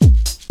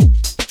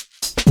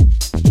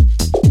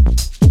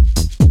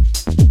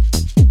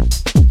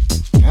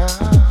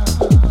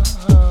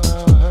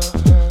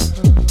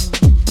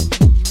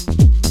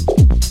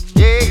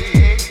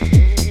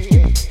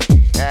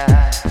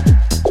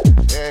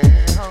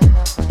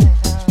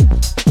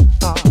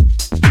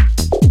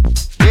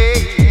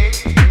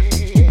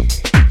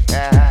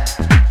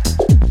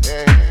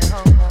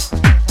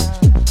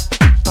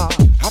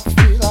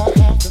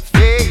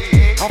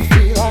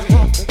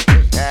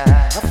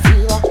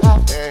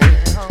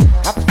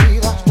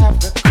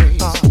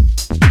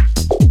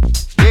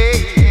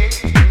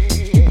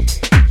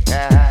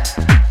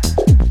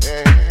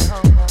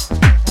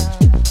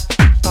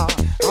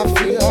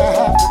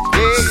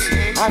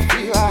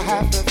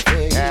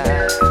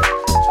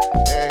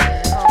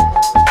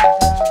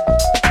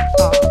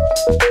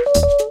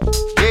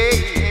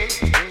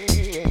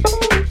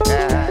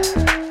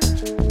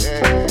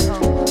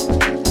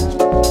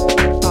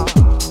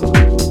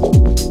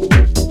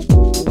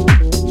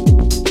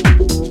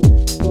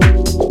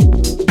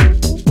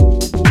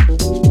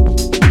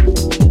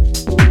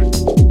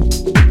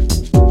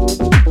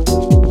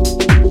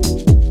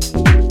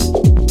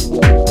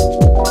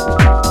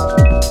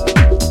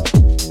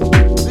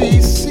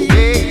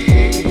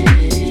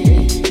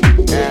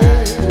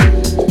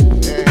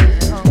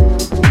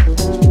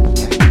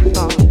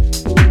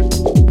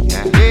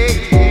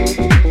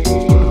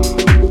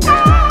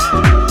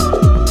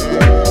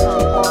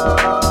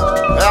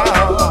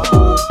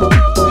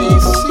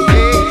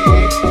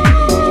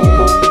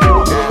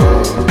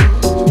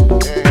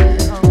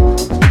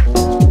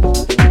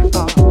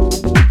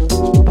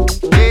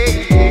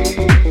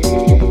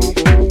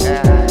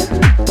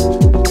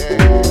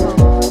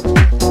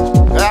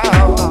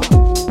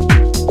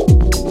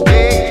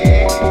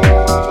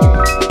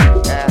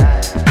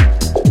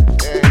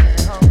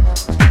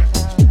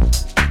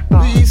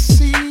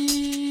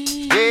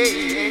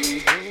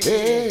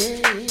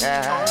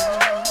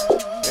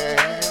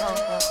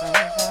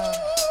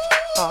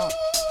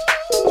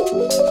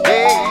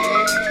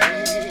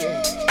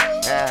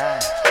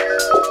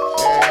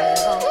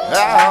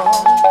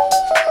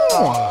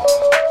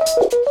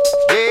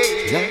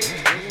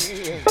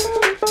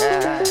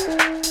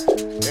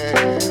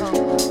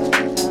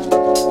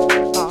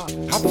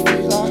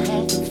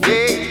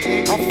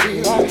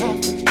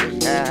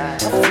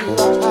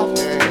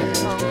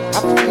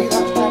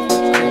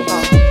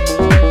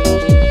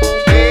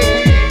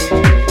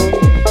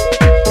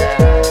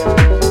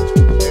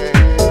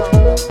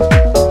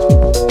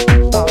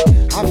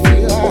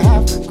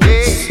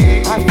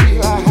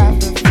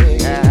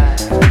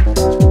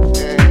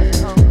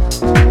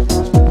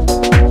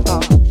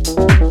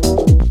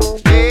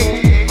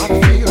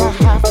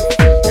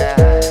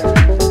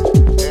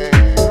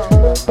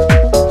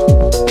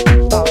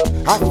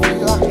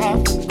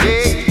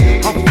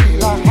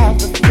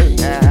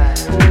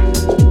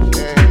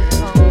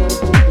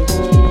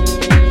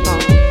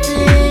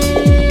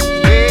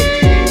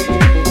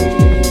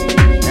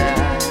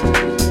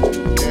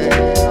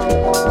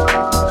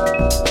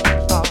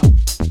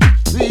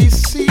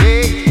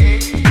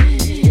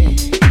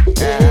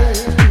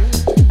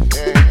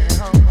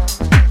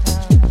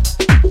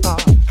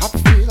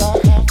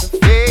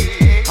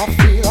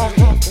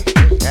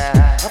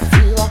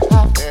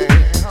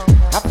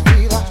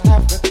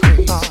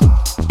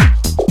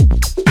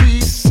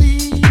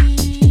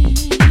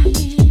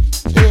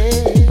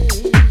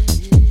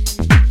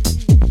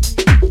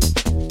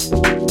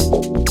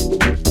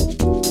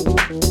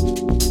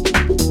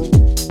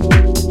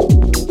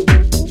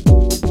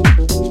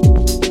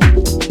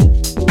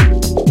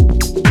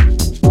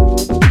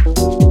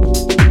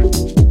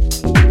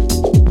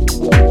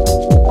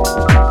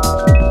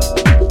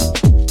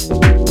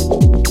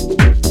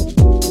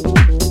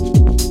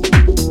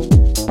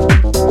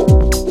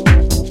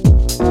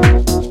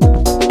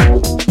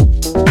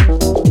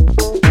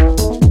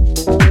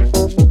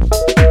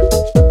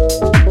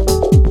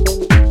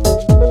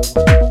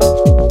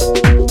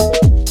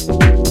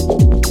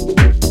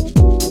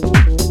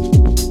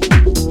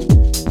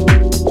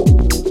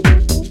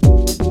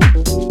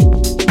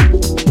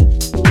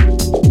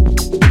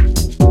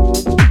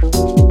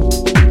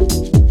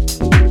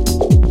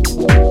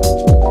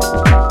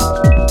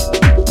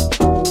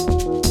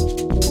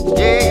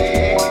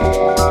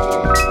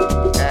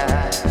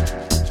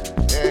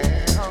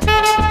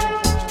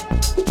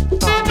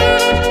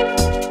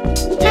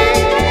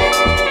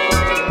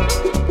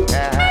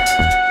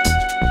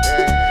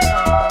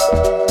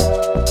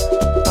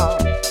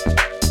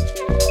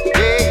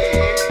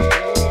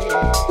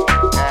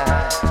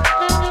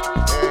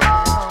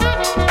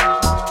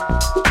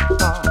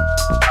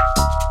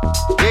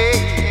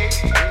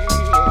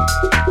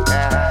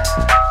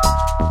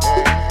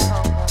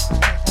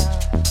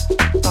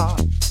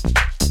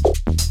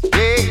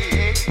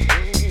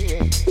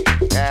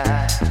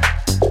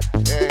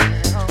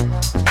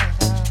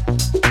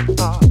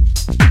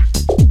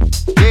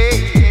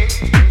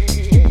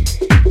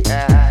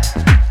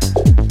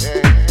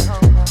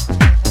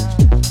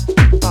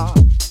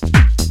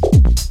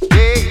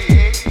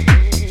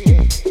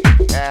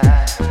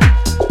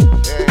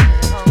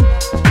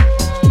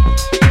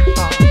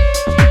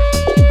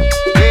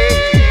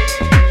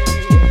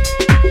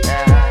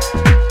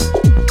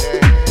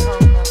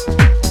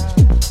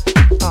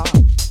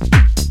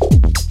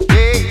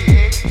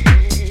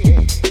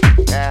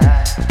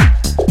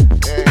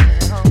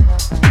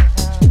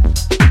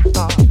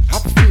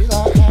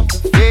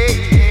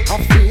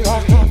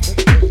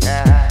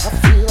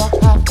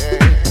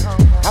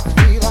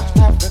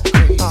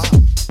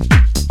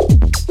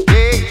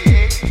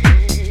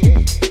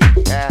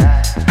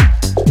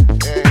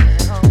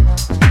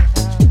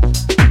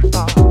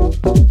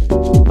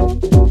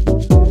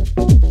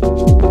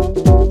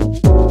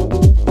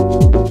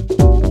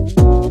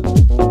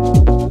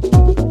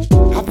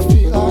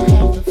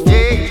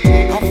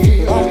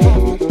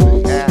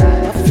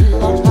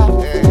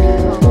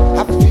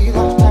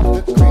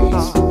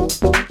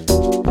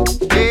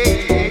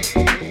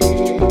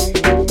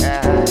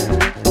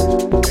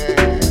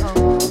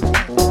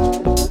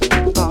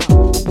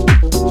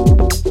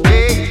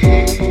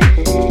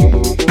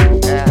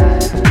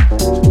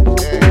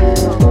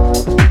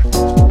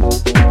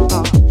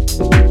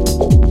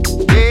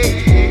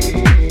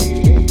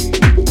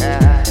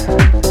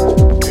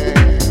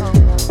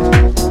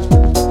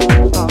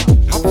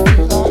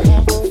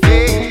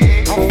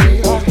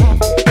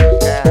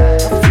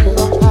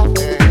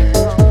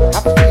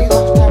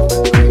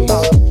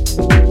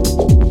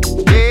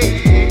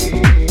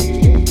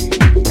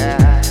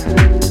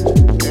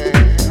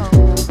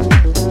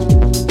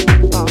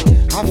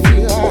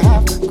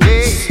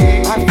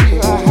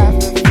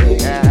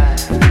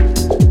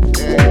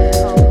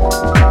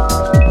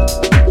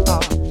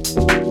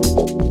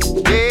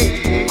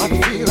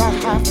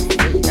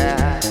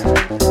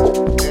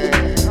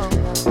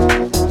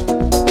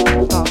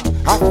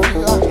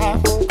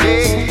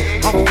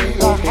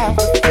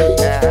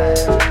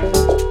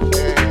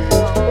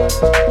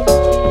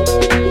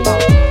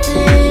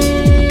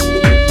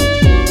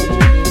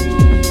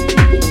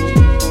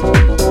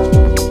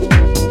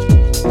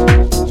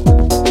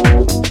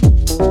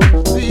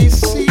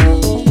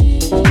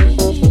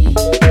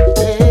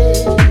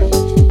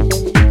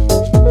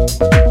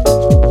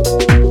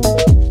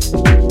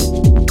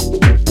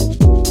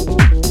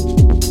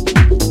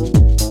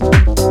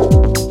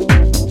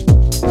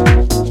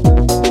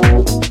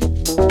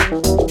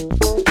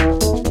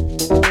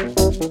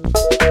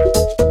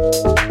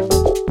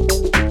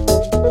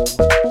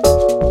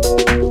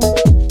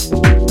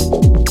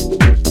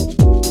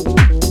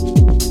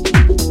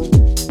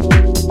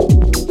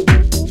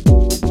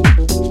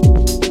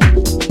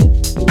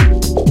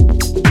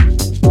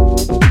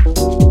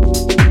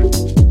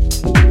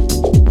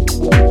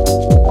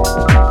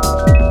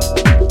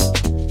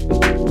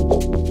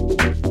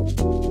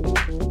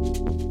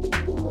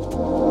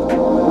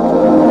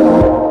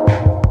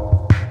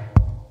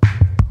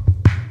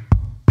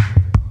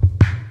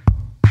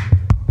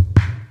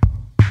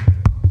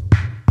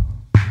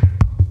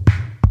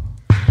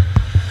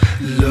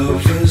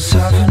 Lovers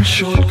having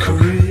short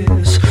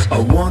careers. I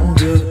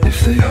wonder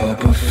if they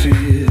harbor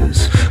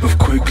fears of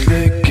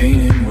quickly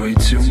gaining way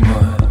too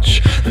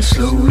much and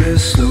slowly,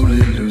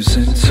 slowly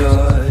losing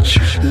touch.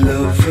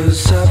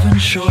 Lovers having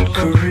short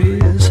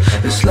careers.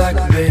 It's like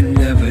they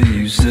never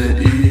use their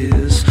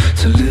ears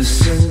to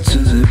listen to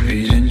the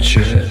beating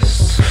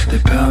chests. They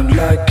pound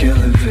like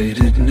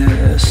elevated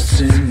nests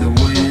in the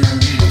wind.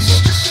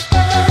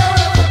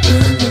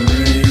 And the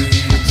rain,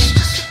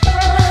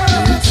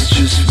 it's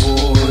just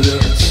water.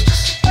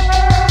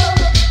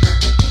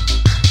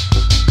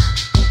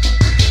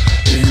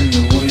 In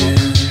the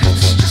wind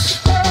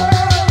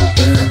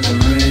and the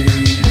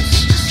rain,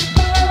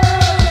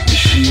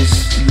 she's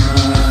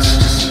mine.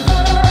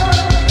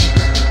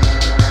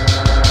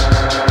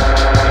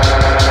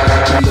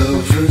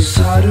 Lovers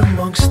hide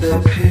amongst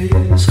their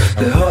peers.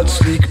 Their hearts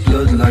leak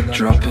blood like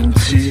dropping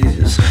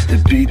tears. They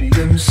beat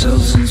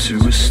themselves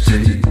into a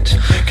state,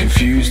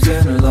 confused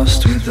and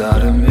lost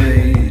without a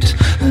mate.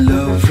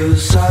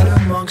 Lovers hide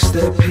amongst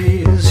their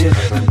peers. Yeah,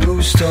 the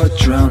booze start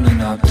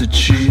drowning out the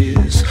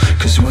cheers.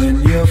 Cause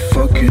when you're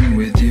fucking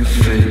with your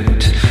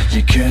fate,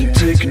 you can't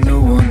take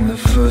no on the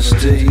first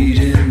date.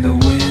 In the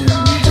wind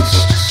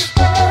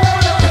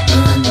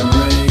and the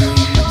rain,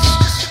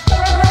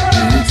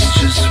 it's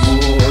just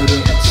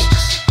water.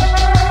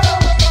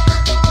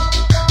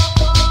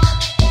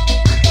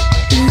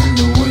 In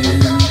the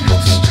wind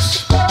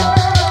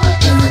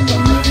and the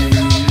rain,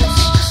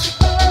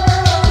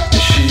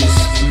 she's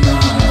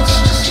mine.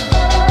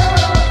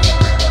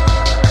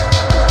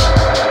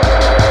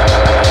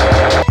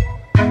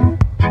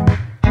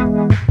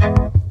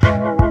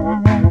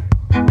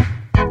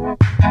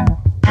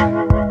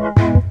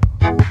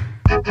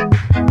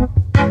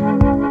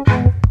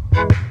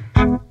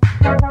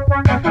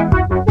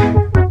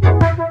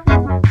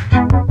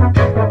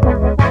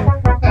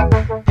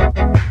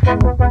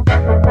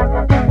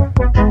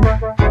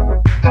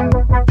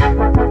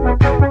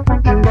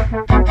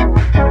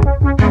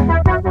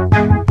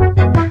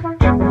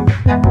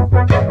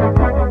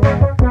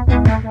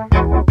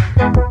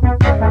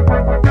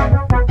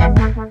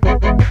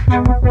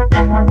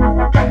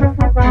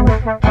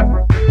 It's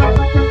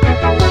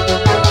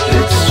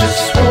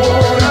just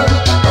water.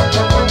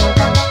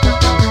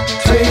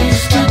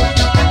 Taste it.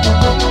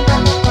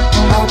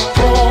 I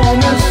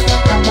promise.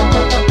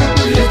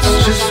 It's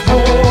just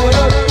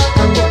water.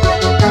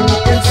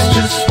 It's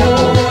just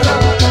water.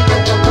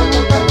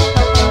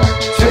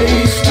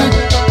 Taste it.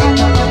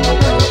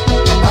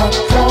 I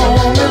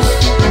promise.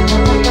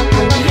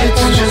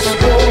 It's just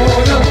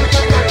water.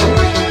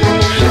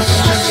 It's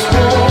just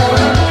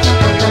water.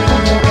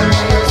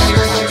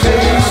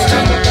 Taste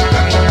it.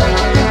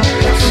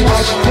 I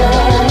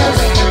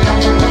promise.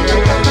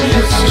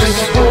 It's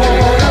just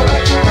water.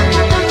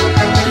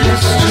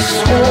 It's just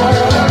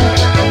water.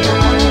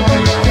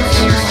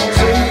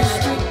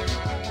 Taste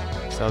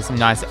it. So some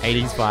nice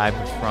 80s vibe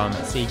from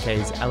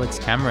CK's Alex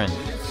Cameron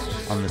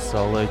on the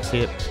solo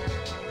tip,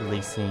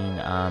 releasing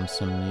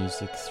some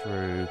music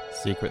through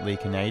Secretly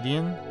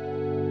Canadian.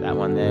 That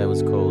one there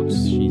was called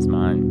She's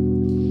Mine.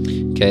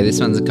 Okay, this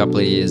one's a couple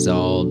of years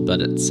old,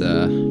 but it's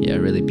a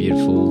really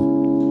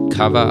beautiful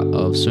cover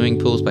of Swimming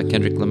Pools by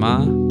Kendrick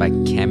Lamar by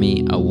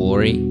Cami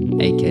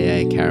Awori,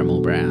 aka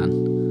Caramel Brown.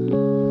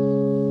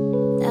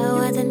 Now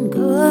I done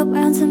grew up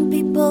around some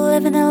people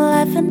living a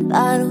life in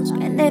bottles.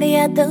 Granddaddy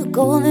had the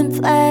golden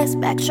flask,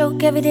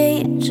 backstroke every day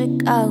in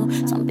Chicago.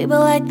 Some people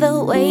like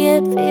the way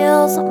it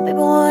feels, some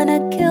people wanna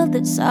kill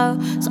the sorrow.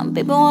 Some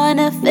people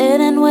wanna fit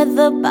in with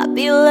the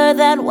popular,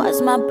 that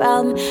was my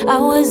problem. I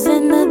was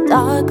in the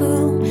dark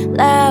room,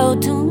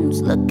 loud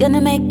tunes, looking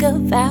to make a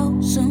vow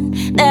soon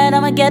that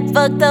I'ma get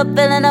fucked up,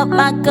 filling up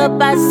my cup.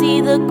 I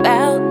see the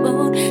crowd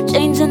mood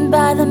changing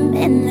by the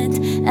minute,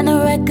 and the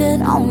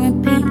record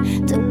on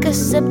repeat. Took a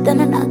sip, then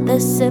another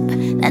sip,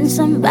 then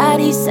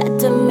somebody said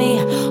to me,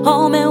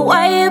 homie,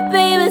 why you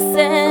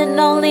babysitting?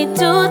 Only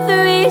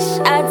 2-3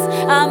 shots,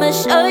 I'ma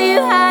show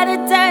you how to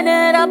turn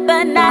it up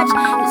a notch.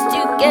 Cause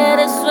you get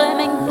a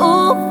swimming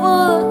pool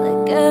full of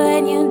liquor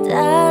and you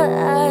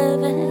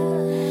dive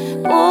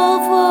in. Pool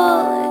full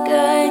of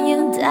liquor and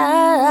you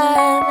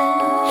dive in.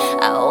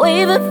 I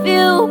wave a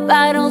few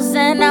bottles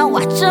and I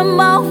watch them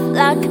all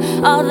flock.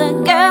 All the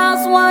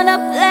girls wanna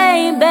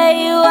play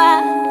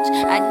Baywatch.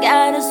 I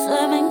got a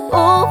swimming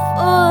pool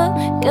full of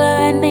liquor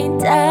and they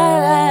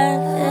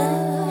dive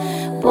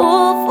in.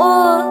 Pool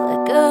full of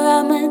liquor,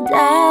 I'ma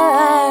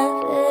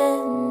dive in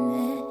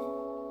it.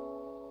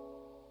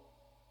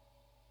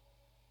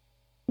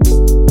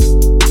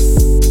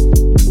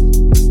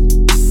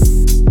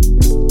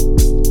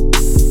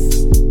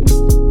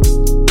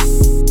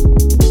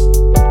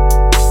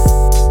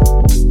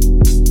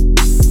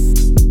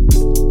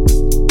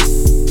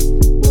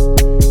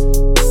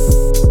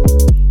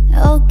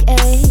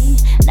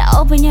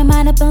 Open your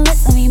mind up and let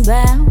me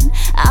bound.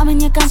 I'm in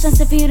your conscience,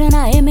 if you do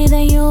not hear me,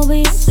 then you'll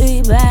be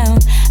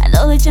rebound. I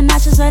know that you're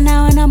nauseous right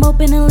now, and I'm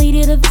hoping to lead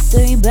you to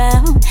victory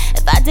bound.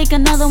 If I take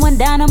another one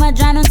down, I might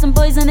drown in some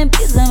poison and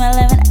peace in my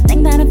living. I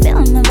think that I'm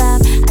feeling the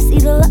vibe. I see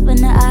the love in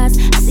the eyes.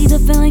 I see the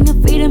feeling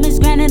of freedom is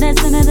granted as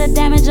the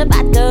damage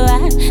about to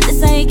rise.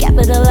 This how you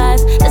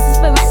capitalize. This is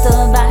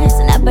parental advice.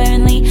 And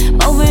apparently,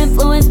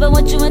 over-influenced by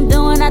what you were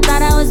doing. I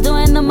thought I was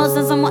doing the most,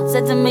 and someone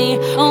said to me,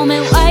 oh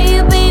man, why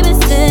you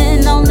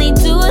babysitting? Only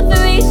 2 or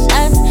 3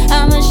 shots.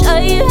 I'ma show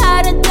you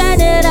how to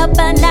turn it up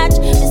a notch.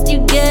 Just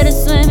you get a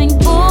swimming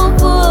pool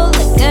full of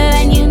liquor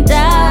and you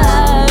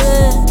die.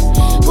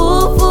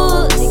 Pool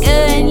full of liquor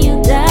and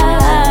you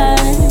die.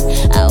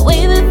 I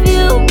wave a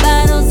few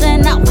bottles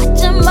and I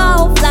watch them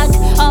all flock.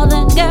 All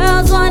the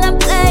girls wanna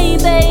play,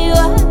 baby,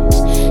 watch.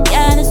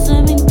 Got a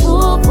swimming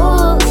pool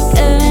full of liquor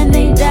and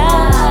they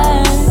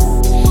die.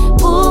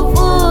 Pool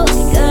full of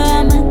liquor,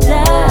 I'ma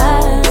die.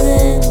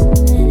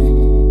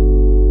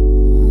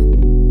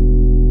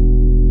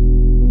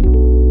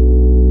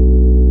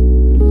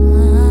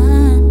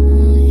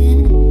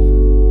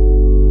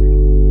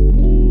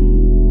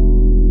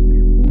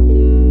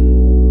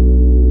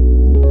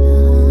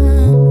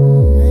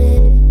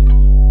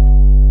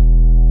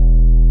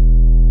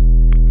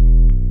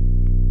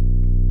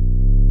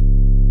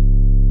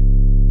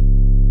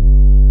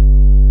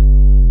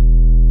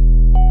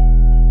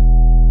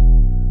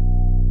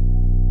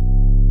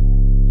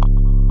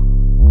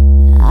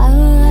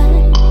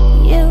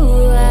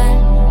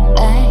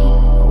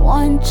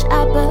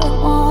 Chopper,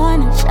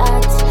 one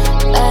shot.